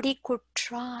anybody could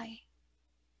try.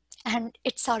 And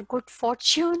it's our good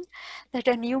fortune that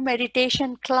a new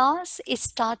meditation class is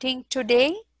starting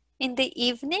today in the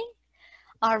evening.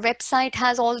 Our website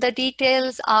has all the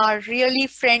details. Our really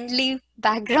friendly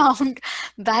background,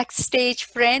 backstage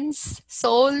friends,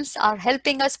 souls are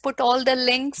helping us put all the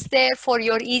links there for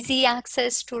your easy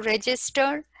access to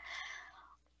register.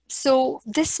 So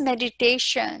this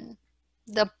meditation,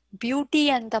 the beauty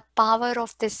and the power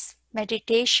of this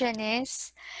meditation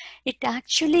is, it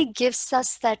actually gives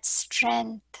us that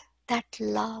strength, that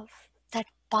love, that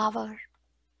power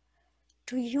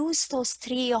to use those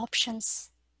three options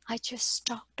I just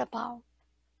talked about.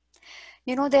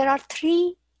 There are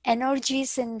three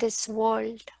energies in this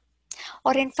world.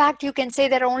 Or in fact, you can say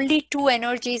there are only two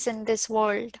energies in this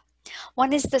world.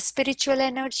 One is the spiritual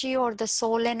energy or the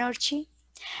soul energy.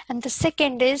 And the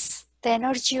second is the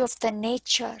energy of the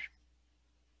nature.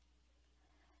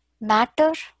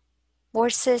 Matter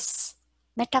versus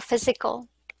metaphysical,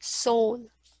 soul.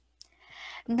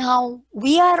 Now,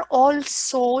 we are all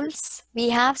souls. We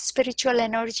have spiritual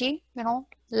energy,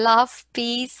 love,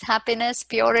 peace, happiness,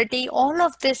 purity. All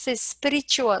of this is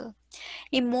spiritual,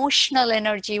 emotional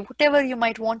energy, whatever you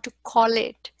might want to call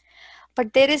it.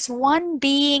 But there is one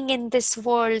being in this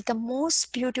world, the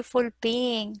most beautiful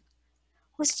being,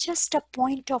 who's just a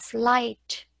point of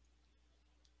light,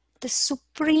 the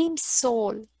supreme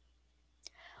soul,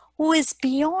 who is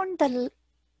beyond the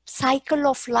cycle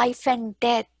of life and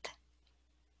death,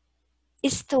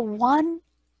 is the one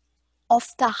of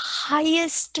the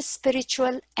highest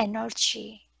spiritual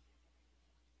energy.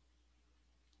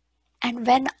 And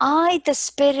when I, the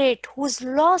spirit who's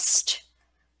lost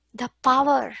the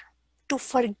power to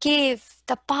forgive,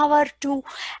 the power to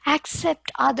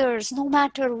accept others no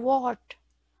matter what,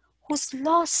 who's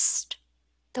lost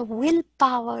the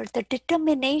willpower, the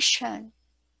determination,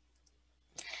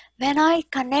 When I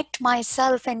connect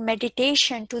myself in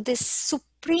meditation to this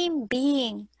supreme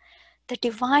being, the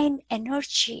divine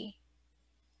energy,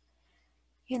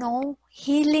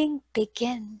 healing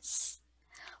begins.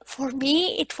 For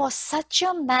me, it was such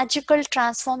a magical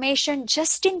transformation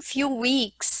just in few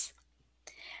weeks.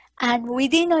 And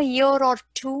within a year or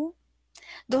two,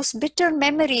 those bitter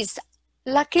memories,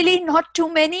 luckily not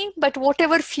too many, but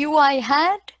whatever few I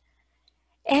had,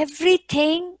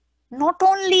 everything not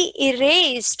only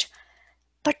erased,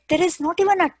 but there is not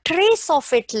even a trace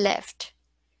of it left.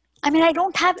 I mean, I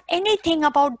don't have anything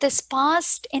about this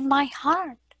past in my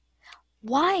heart.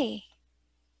 Why?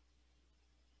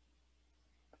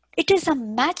 It is a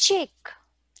magic.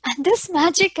 And this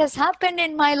magic has happened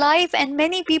in my life, and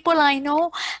many people I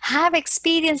know have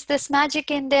experienced this magic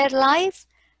in their life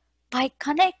by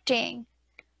connecting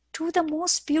to the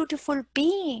most beautiful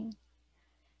being.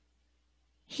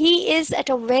 He is at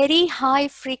a very high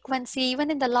frequency.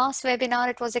 Even in the last webinar,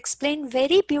 it was explained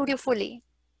very beautifully.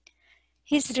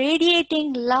 He's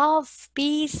radiating love,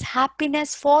 peace,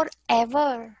 happiness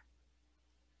forever.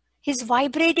 He's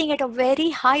vibrating at a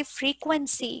very high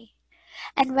frequency.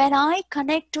 And when I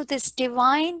connect to this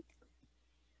divine,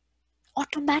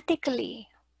 automatically,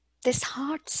 this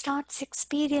heart starts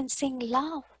experiencing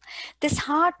love. This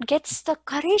heart gets the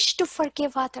courage to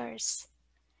forgive others.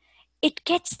 It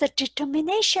gets the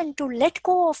determination to let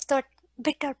go of the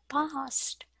bitter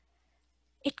past.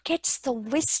 It gets the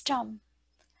wisdom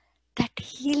that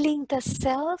healing the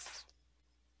self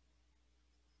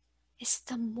is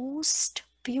the most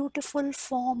beautiful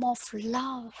form of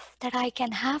love that I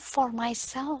can have for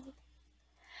myself.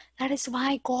 That is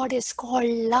why God is called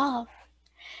love.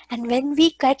 And when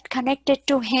we get connected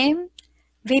to Him,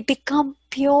 we become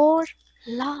pure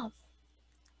love.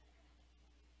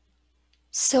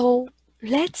 So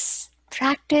let's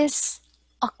practice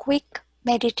a quick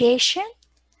meditation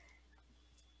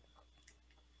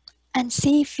and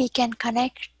see if we can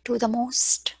connect to the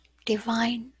most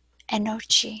divine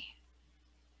energy.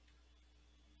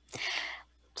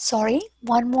 Sorry,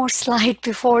 one more slide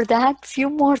before that. Few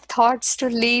more thoughts to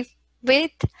leave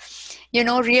with.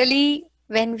 Really,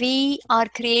 when we are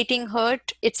creating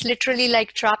hurt, it's literally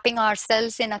like trapping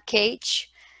ourselves in a cage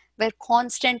where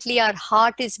constantly our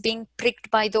heart is being pricked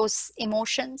by those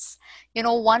emotions.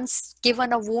 Once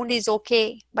given a wound is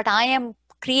okay, but I'm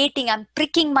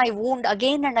pricking my wound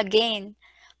again and again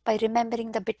by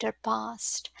remembering the bitter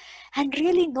past. And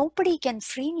really, nobody can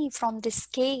free me from this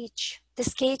cage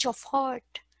of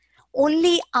hurt.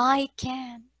 Only I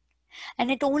can. And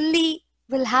it only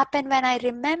will happen when I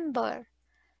remember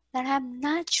that I'm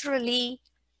naturally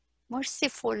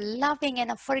merciful, loving,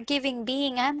 and a forgiving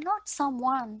being. I'm not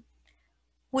someone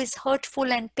who is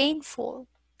hurtful and painful.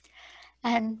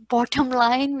 And bottom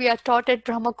line, we are taught at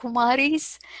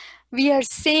Brahmakumaris, we are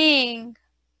saying,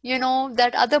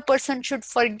 that other person should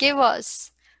forgive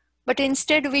us. But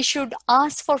instead, we should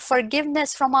ask for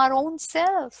forgiveness from our own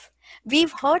self.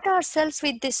 We've hurt ourselves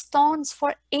with these thorns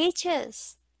for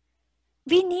ages.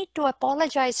 We need to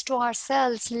apologize to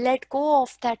ourselves, let go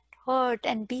of that hurt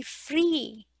and be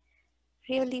free,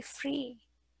 really free.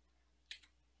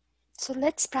 So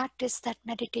let's practice that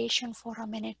meditation for a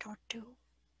minute or two.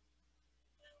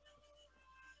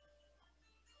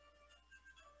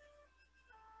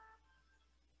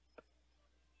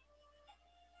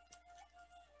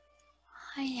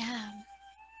 I am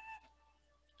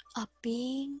a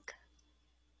being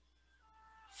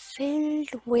filled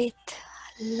with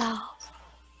love,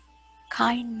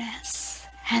 kindness,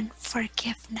 and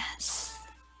forgiveness.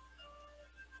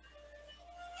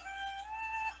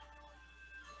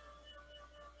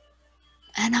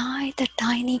 And I, the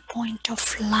tiny point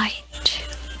of light,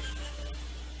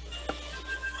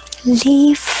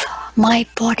 leave my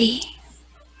body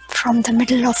from the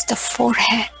middle of the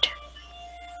forehead,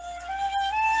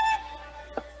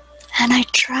 and I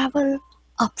travel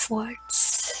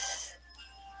upwards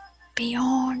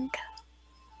beyond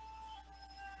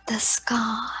the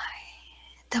sky,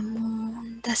 the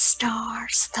moon, the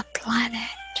stars, the planet.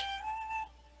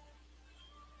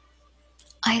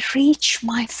 I reach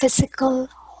my physical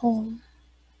home,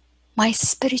 my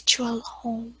spiritual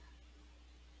home,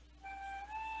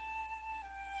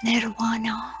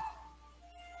 Nirvana,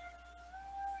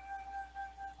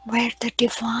 where the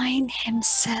Divine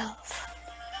Himself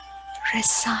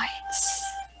resides.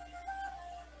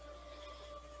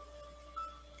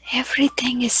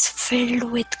 Everything is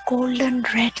filled with golden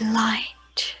red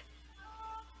light.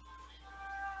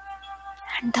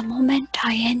 And the moment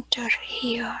I enter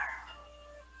here,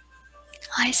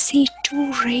 I see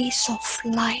two rays of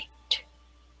light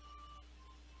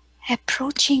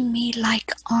approaching me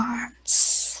like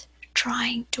arms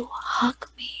trying to hug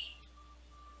me.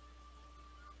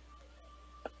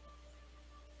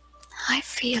 I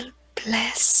feel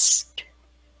blessed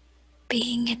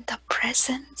being in the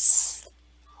presence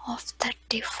of the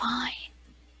divine.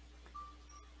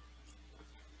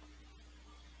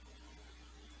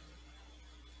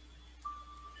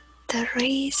 The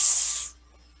rays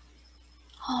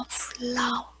of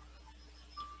love,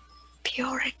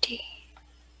 purity,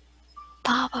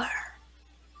 power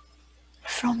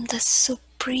from the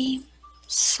Supreme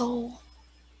Soul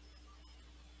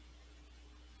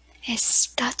is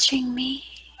touching me,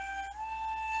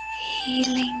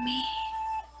 healing me,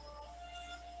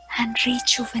 and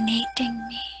rejuvenating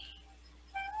me.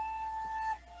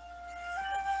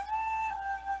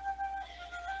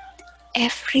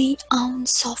 Every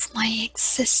ounce of my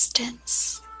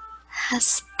existence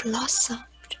has blossomed.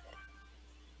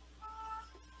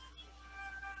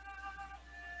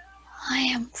 I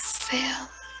am filled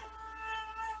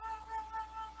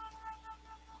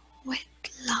with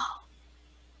love.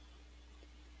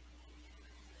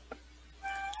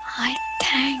 I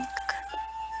thank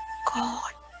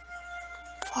God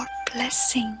for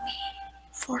blessing me,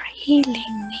 for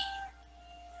healing me.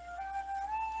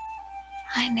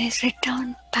 And I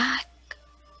return back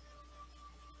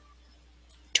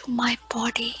to my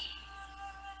body,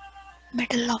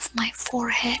 middle of my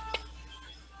forehead.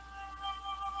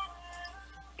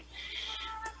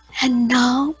 And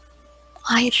now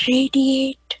I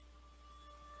radiate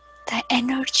the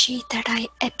energy that I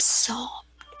absorb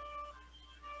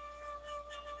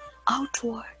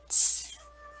outwards.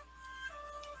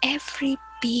 Every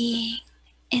being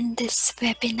in this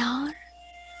webinar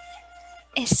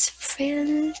is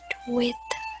filled with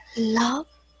love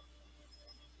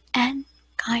and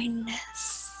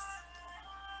kindness.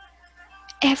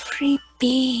 Every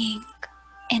being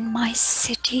in my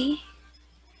city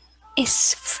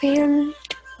is filled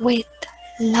with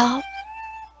love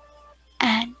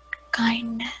and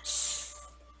kindness.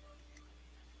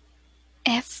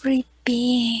 Every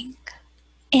being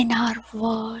in our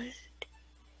world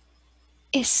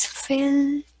is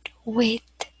filled with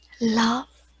love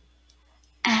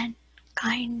and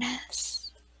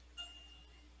kindness.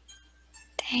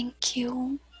 Thank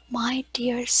you, my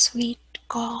dear sweet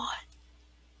God,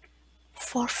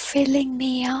 for filling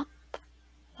me up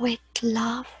with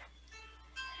love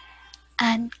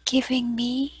and giving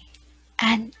me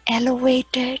an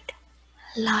elevated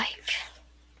life.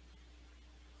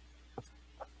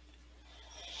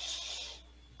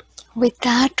 With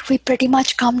that, we pretty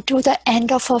much come to the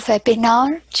end of our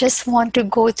webinar. Just want to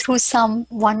go through some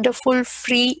wonderful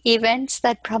free events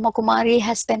that Brahmakumari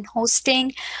has been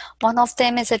hosting. One of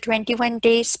them is a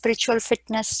 21-day spiritual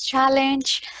fitness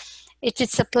challenge. It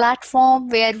is a platform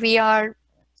where we are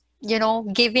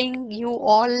giving you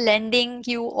all, lending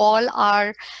you all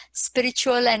our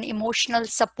spiritual and emotional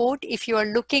support. If you are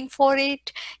looking for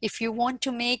it, if you want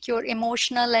to make your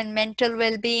emotional and mental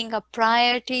well-being a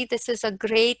priority, this is a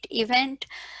great event.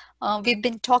 We've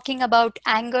been talking about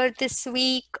anger this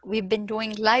week. We've been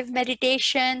doing live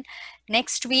meditation.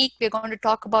 Next week, we're going to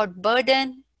talk about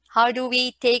burden. How do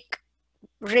we get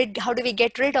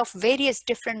rid of various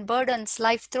different burdens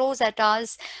life throws at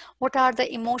us? What are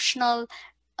the emotional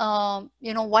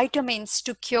vitamins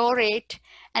to cure it?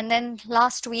 And then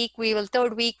third week, we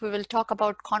will talk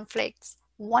about conflicts.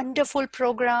 Wonderful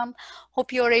program.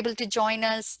 Hope you are able to join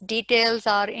us. Details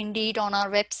are indeed on our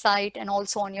website and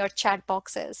also on your chat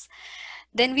boxes.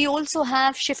 Then we also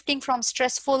have shifting from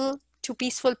stressful to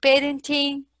peaceful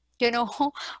parenting.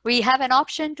 We have an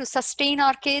option to sustain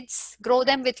our kids, grow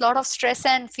them with a lot of stress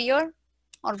and fear,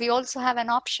 or we also have an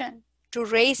option to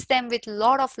raise them with a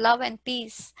lot of love and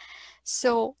peace.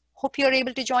 So hope you're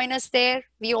able to join us there.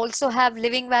 We also have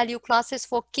living value classes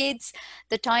for kids.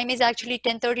 The time is actually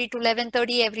 10:30 to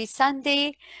 11:30 every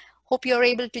Sunday. Hope you're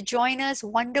able to join us.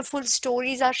 Wonderful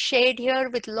stories are shared here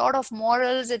with a lot of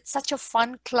morals. It's such a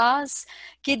fun class.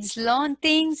 Kids learn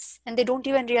things and they don't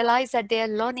even realize that they are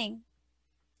learning.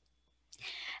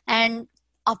 And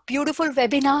a beautiful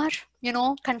webinar,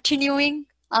 continuing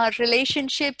our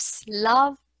relationships,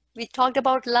 love. We talked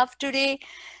about love today.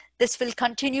 This will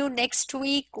continue next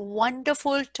week.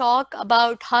 Wonderful talk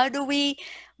about how do we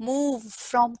move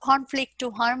from conflict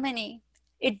to harmony.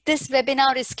 This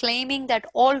webinar is claiming that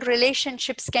all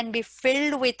relationships can be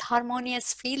filled with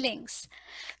harmonious feelings.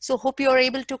 So hope you are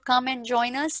able to come and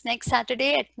join us next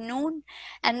Saturday at noon.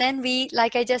 And then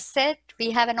like I just said,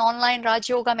 we have an online Raj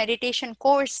Yoga meditation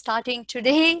course starting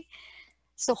today.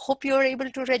 So hope you're able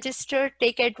to register,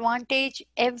 take advantage.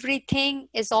 Everything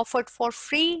is offered for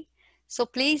free. So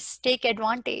please take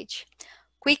advantage.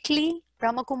 Quickly,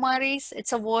 Brahmakumaris,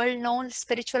 it's a world-known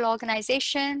spiritual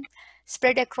organization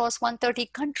spread across 130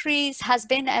 countries, has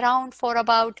been around for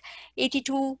about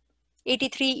 82,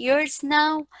 83 years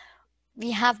now.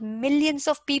 We have millions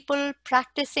of people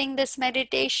practicing this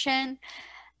meditation,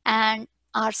 and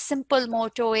our simple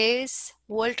motto is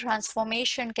world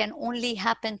transformation can only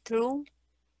happen through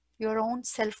your own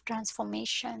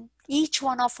self-transformation. Each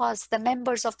one of us, the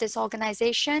members of this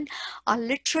organization, are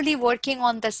literally working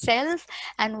on the self,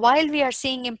 and while we are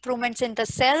seeing improvements in the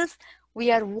self, we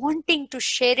are wanting to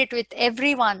share it with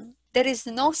everyone. There is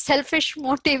no selfish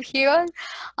motive here.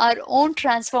 Our own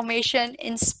transformation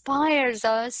inspires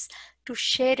us to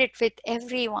share it with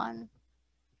everyone.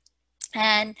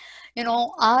 And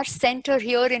our center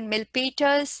here in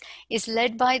Milpitas is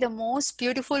led by the most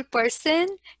beautiful person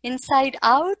inside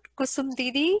out, Kusum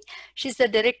Didi. She's the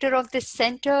director of this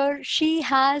center. She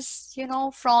has,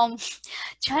 from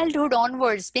childhood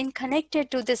onwards been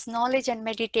connected to this knowledge and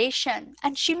meditation.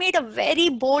 And she made a very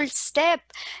bold step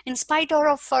in spite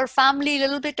of her family,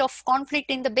 little bit of conflict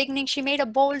in the beginning. She made a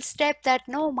bold step that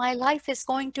no, my life is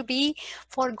going to be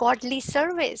for godly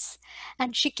service.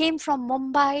 And she came from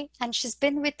Mumbai, and she's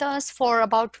been with us for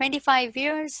about 25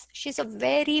 years. She's a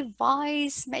very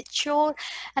wise, mature,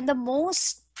 and the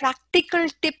most practical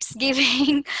tips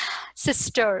giving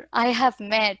sister I have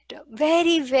met.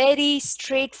 Very, very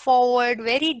straightforward,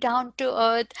 very down to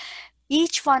earth.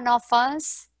 Each one of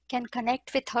us can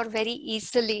connect with her very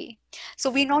easily. So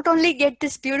we not only get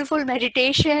this beautiful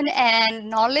meditation and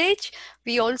knowledge,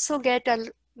 we also get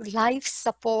a life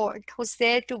support who's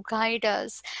there to guide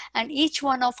us. And each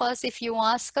one of us, if you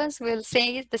ask us, will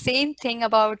say the same thing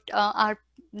about our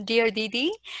dear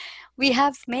Didi. We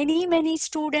have many, many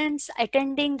students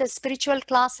attending the spiritual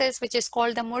classes, which is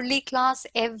called the Murli class,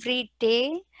 every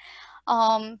day.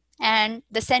 And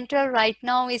the center right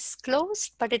now is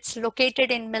closed, but it's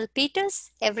located in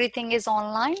Milpitas. Everything is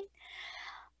online.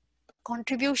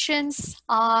 Contributions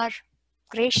are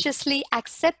graciously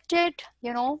accepted.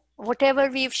 Whatever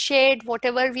we've shared,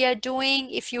 whatever we are doing,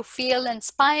 if you feel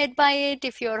inspired by it,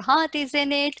 if your heart is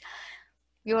in it,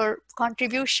 your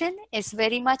contribution is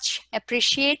very much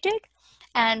appreciated.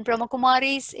 And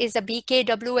Brahmakumaris is a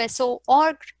BKWSO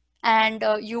org, and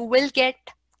you will get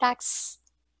tax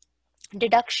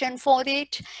deduction for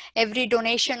it. Every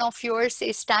donation of yours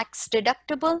is tax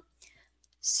deductible.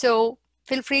 So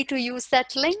feel free to use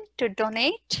that link to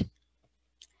donate.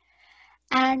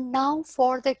 And now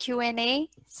for the Q&A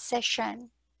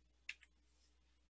session.